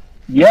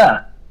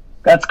yeah,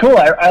 that's cool.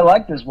 I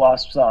like this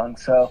Wasp song.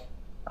 So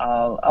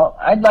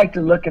I'd like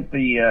to look at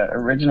the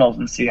originals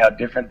and see how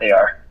different they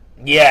are.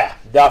 Yeah,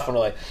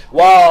 definitely.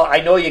 Well,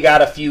 I know you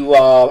got a few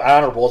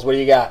honorables. What do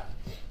you got?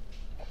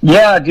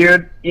 Yeah,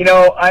 dude.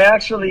 I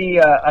actually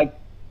I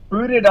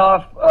booted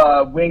off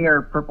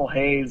Winger Purple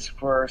Haze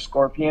for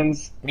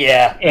Scorpions.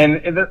 Yeah.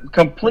 And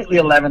completely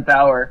 11th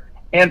hour.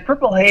 And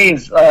Purple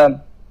Haze,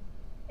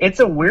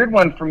 it's a weird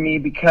one for me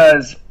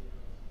because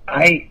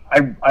I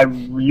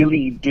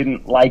really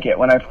didn't like it.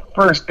 When I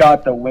first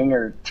got the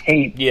Winger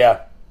tape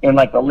in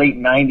like the late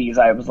 90s,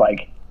 I was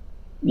like,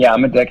 yeah,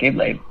 I'm a decade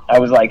late. I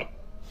was like,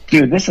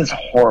 dude, this is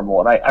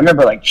horrible. And I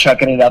remember like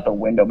chucking it out the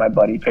window. My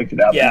buddy picked it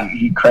up and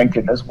he cranked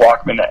it in his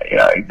Walkman.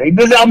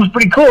 This album's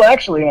pretty cool,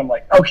 actually. And I'm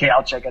like, okay,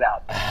 I'll check it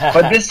out.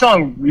 But this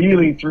song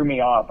really threw me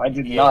off. I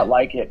did not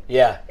like it.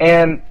 Yeah.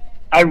 And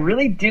I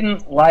really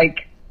didn't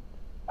like,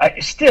 I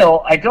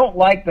don't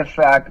like the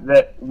fact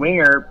that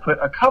Winger put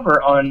a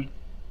cover on.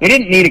 They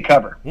didn't need a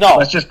cover. No.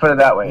 Let's just put it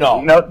that way. No.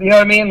 You know what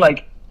I mean?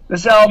 Like,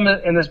 this album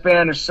and this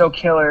band are so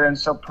killer and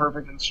so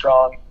perfect and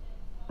strong.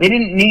 They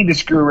didn't need to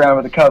screw around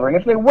with the cover, and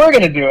if they were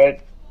going to do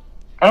it,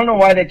 I don't know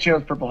why they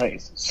chose Purple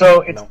Haze.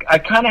 So I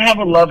kind of have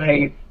a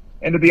love-hate,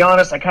 and to be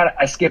honest,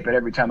 I skip it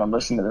every time I'm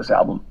listening to this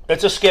album.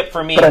 It's a skip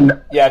for me.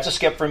 It's a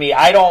skip for me.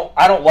 I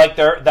don't like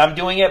them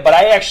doing it, but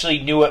I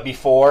actually knew it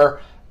before.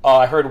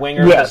 I heard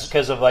Winger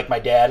because of like my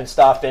dad and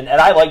stuff, and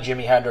I like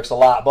Jimi Hendrix a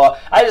lot, but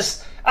I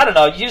don't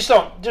know. You just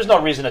don't. There's no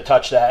reason to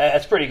touch that.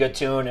 It's a pretty good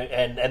tune,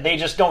 and they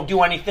just don't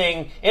do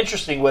anything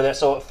interesting with it.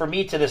 So for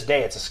me, to this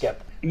day, it's a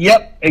skip.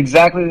 Yep,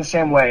 exactly the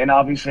same way. And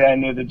obviously, I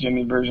knew the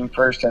Jimmy version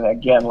first, and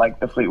again,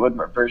 like the Fleetwood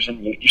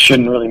version, you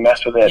shouldn't really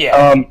mess with it.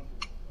 Yeah.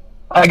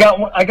 I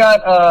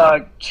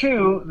got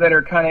two that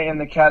are kind of in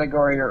the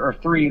category, or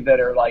three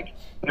that are like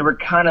they were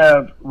kind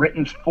of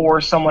written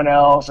for someone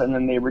else, and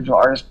then the original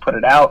artist put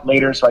it out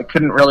later, so I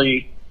couldn't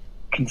really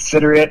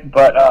consider it.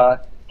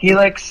 But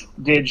Helix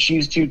did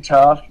 "She's Too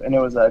Tough," and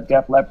it was a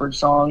Def Leppard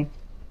song.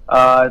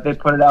 They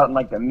put it out in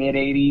like the mid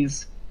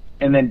 '80s,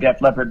 and then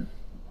Def Leppard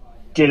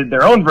did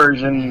their own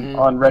version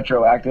on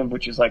Retroactive,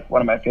 which is like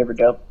one of my favorite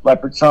Def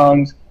Leppard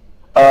songs.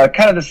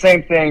 Kind of the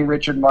same thing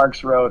Richard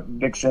Marx wrote,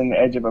 Vixen,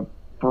 Edge of a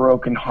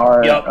Broken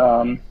Heart.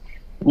 Yep.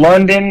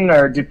 London,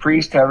 or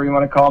DePriest, however you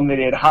want to call them, they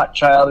did Hot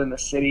Child in the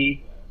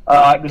City.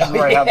 This is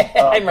where I have...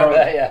 I remember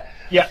that, yeah.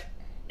 Yeah,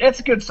 it's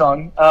a good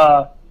song.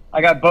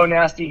 I got Bo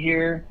Nasty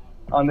here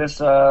on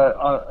this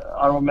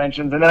honorable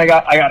mentions. And then I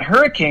got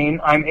Hurricane,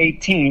 I'm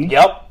 18.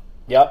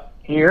 Yep.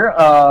 Here.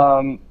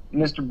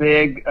 Mr.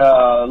 Big,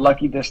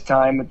 Lucky This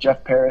Time with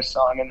Jeff Paris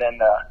song, and then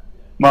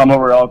Mama,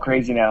 We're All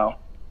Crazy Now.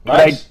 Nice. But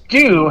I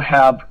do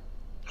have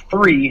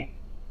 3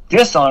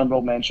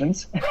 dishonorable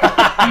mentions.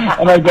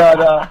 And I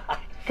got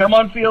Come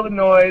On Feel the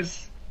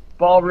Noise,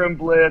 Ballroom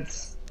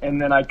Blitz,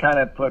 and then I kind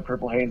of put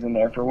Purple Haze in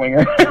there for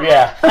Winger.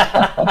 Yeah.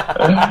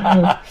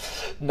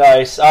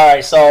 Nice. All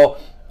right, so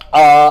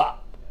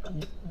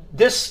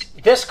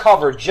this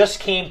cover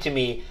just came to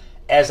me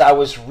as I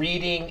was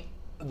reading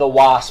the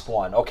Wasp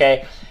one,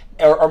 okay?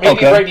 Or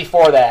maybe right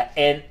before that,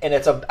 and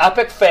it's an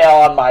epic fail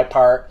on my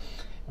part.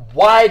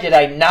 Why did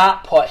I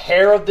not put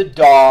Hair of the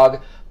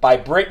Dog by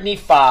Brittany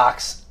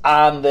Fox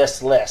on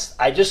this list?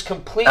 I just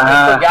completely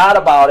forgot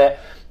about it.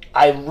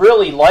 I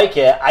really like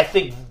it. I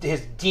think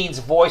Dean's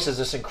voice is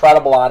just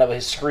incredible on it with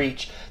his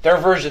screech. Their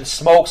version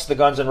smokes the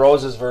Guns N'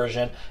 Roses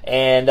version,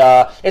 and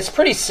it's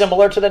pretty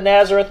similar to the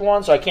Nazareth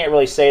one, so I can't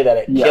really say that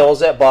it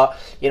kills it, but,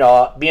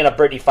 being a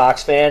Brittany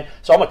Fox fan,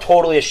 so I'm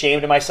totally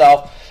ashamed of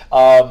myself.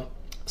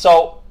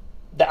 So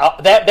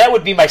that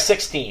would be my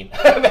 16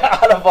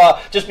 out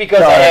of just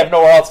because I have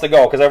nowhere else to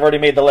go because I've already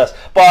made the list.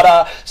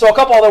 But so a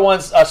couple other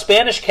ones: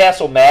 Spanish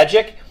Castle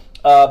Magic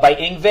by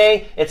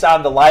Yngwie. It's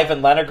on the Live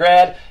in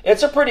Leningrad.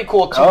 It's a pretty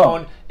cool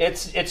tune.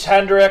 It's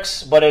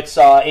Hendrix, but it's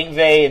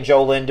Yngwie and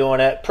Joe Lynn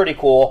doing it. Pretty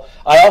cool.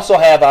 I also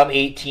have I'm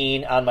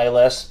 18 on my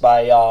list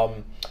by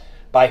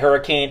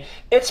Hurricane.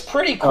 It's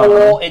pretty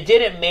cool. It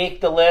didn't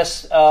make the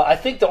list. I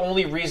think the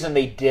only reason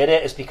they did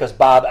it is because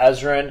Bob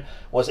Ezrin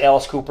was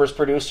Alice Cooper's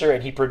producer,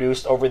 and he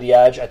produced Over the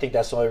Edge. I think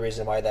that's the only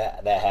reason why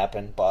that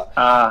happened. But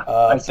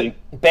I see.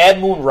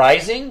 Bad Moon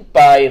Rising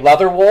by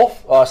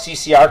Leatherwolf,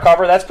 CCR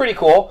cover. That's pretty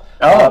cool.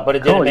 But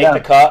it didn't make the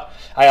cut.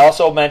 I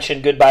also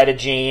mentioned Goodbye to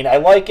Jane. I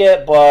like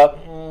it, but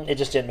it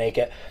just didn't make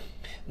it.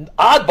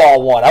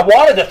 oddball one. I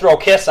wanted to throw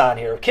Kiss on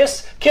here.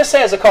 Kiss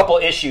has a couple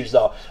issues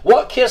though.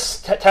 What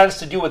Kiss tends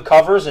to do with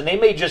covers, and they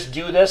may just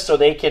do this so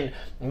they can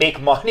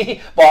make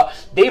money, but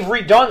they've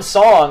redone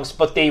songs,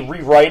 but they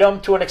rewrite them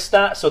to an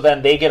extent, so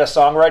then they get a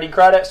songwriting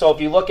credit. So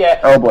if you look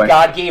at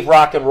God Gave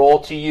Rock and Roll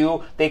to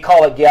You, they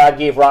call it God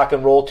Gave Rock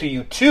and Roll to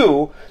You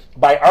 2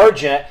 by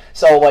Argent.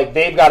 So like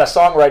they've got a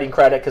songwriting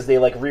credit because they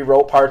like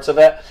rewrote parts of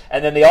it.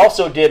 And then they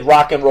also did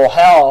Rock and Roll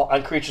Hell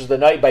on Creatures of the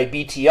Night by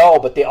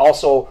BTO, but they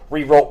also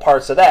rewrote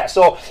parts of that.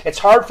 So it's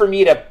hard for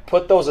me to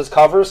put those as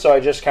covers, so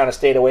I just kind of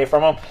stayed away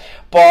from them.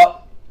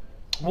 But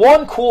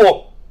one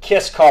cool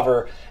Kiss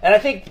cover, and I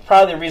think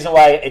probably the reason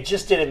why it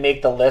just didn't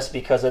make the list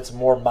because it's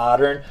more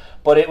modern,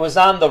 but it was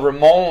on the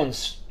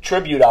Ramones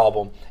tribute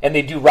album, and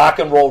they do Rock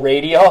and Roll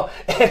Radio,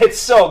 and it's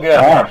so good.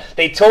 Oh.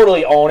 They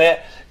totally own it.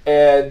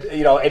 And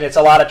and it's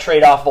a lot of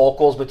trade-off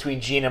vocals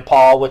between Gene and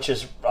Paul, which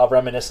is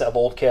reminiscent of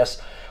old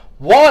Kiss.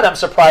 One, I'm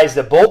surprised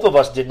that both of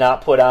us did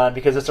not put on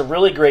because it's a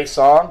really great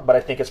song, but I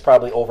think it's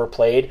probably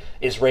overplayed.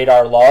 Is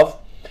Radar Love?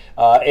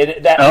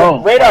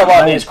 Radar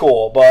Love is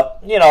cool,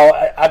 but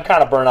I'm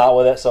kind of burnt out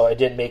with it, so it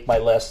didn't make my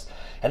list.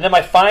 And then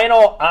my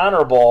final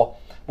honorable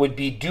would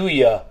be "Do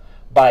Ya"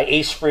 by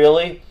Ace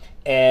Frehley,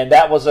 and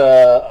that was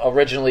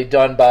originally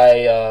done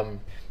by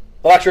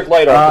Electric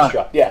Light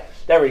Orchestra. Yeah,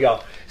 there we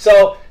go.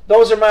 So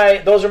those are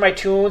my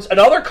tunes.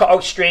 Another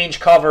strange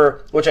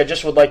cover, which I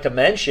just would like to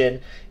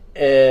mention,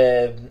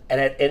 and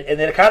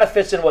it kind of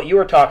fits in what you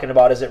were talking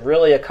about. Is it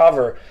really a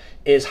cover?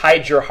 Is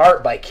 "Hide Your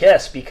Heart" by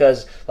Kiss,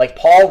 because like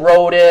Paul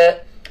wrote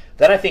it,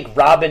 then I think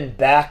Robin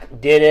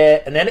Beck did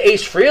it, and then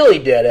Ace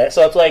Frehley did it.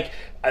 So it's like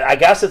I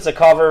guess it's a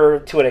cover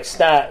to an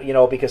extent,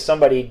 because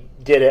somebody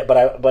did it,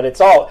 but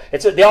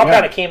they all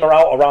kind of came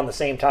around the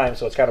same time,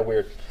 so it's kind of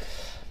weird.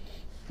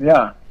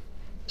 Yeah.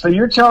 So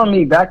you're telling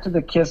me, back to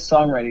the Kiss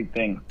songwriting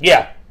thing.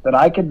 Yeah. That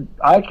I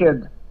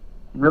could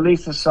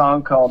release a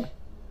song called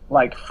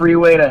like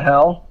 "Freeway to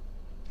Hell"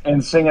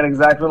 and sing it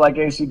exactly like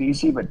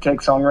AC/DC, but take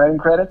songwriting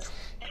credits.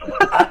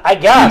 I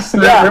guess.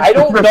 Yeah. I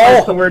don't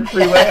know the word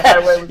freeway.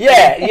 Highway.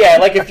 Yeah.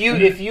 Like if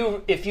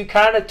you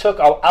kind of took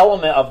an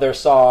element of their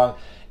song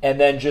and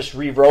then just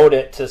rewrote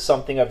it to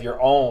something of your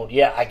own.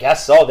 Yeah, I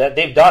guess so. That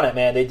they've done it,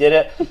 man. They did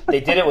it. They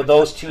did it with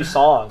those two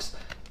songs.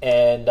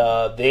 And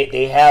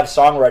they have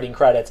songwriting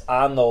credits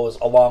on those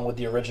along with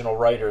the original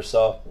writers.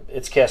 So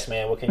it's Kiss,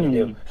 man. What can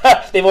you do?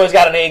 They've always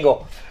got an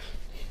angle.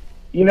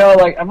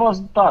 Like I've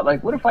always thought,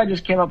 like, what if I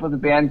just came up with a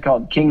band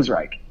called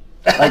Kingsreich?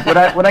 Like,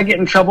 would I get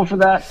in trouble for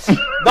that?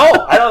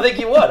 No, I don't think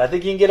you would. I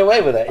think you can get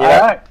away with it. Yeah?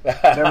 All right,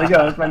 there we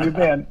go. That's my new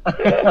band.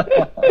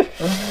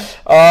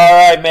 All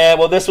right, man.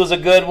 Well, this was a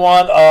good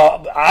one.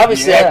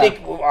 Obviously, I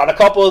think on a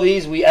couple of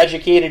these we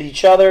educated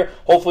each other.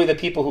 Hopefully, the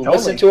people who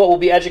listen to it will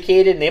be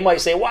educated, and they might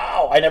say,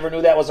 "Wow, I never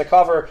knew that was a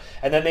cover,"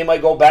 and then they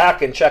might go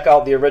back and check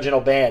out the original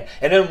band.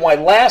 And then my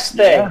last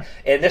thing,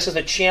 and this is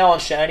a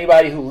challenge to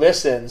anybody who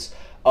listens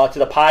to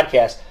the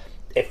podcast.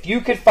 If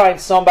you could find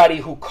somebody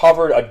who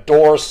covered a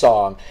Doors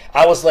song,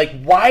 I was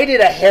like, why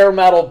did a hair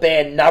metal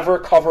band never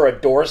cover a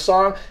Doors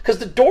song? Because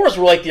the Doors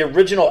were like the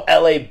original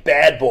LA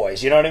bad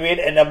boys, you know what I mean?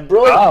 And I'm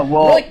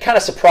really kind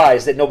of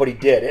surprised that nobody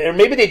did. Or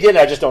maybe they did,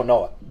 I just don't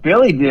know it.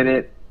 Billy did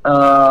it.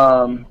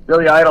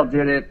 Billy Idol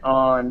did it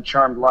on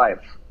Charmed Life.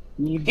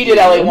 He did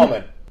LA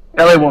Woman.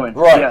 LA Woman,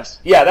 right.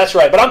 Yes. Yeah, that's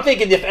right. But I'm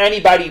thinking if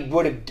anybody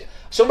would have...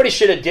 Somebody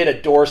should have did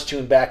a Doors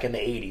tune back in the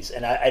 80s,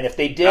 and if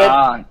they did,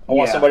 I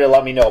want somebody to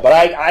let me know. But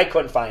I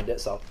couldn't find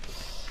it, so.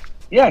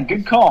 Yeah,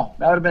 good call.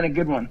 That would have been a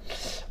good one.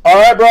 All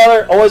right,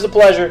 brother. Always a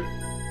pleasure.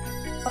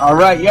 All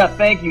right, yeah,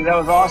 thank you. That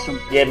was awesome.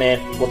 Yeah,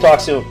 man. We'll talk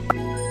soon.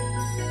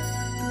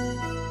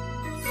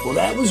 Well,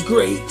 that was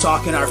great,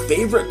 talking our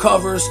favorite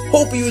covers.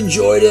 Hope you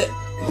enjoyed it.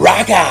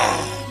 Rock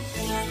on!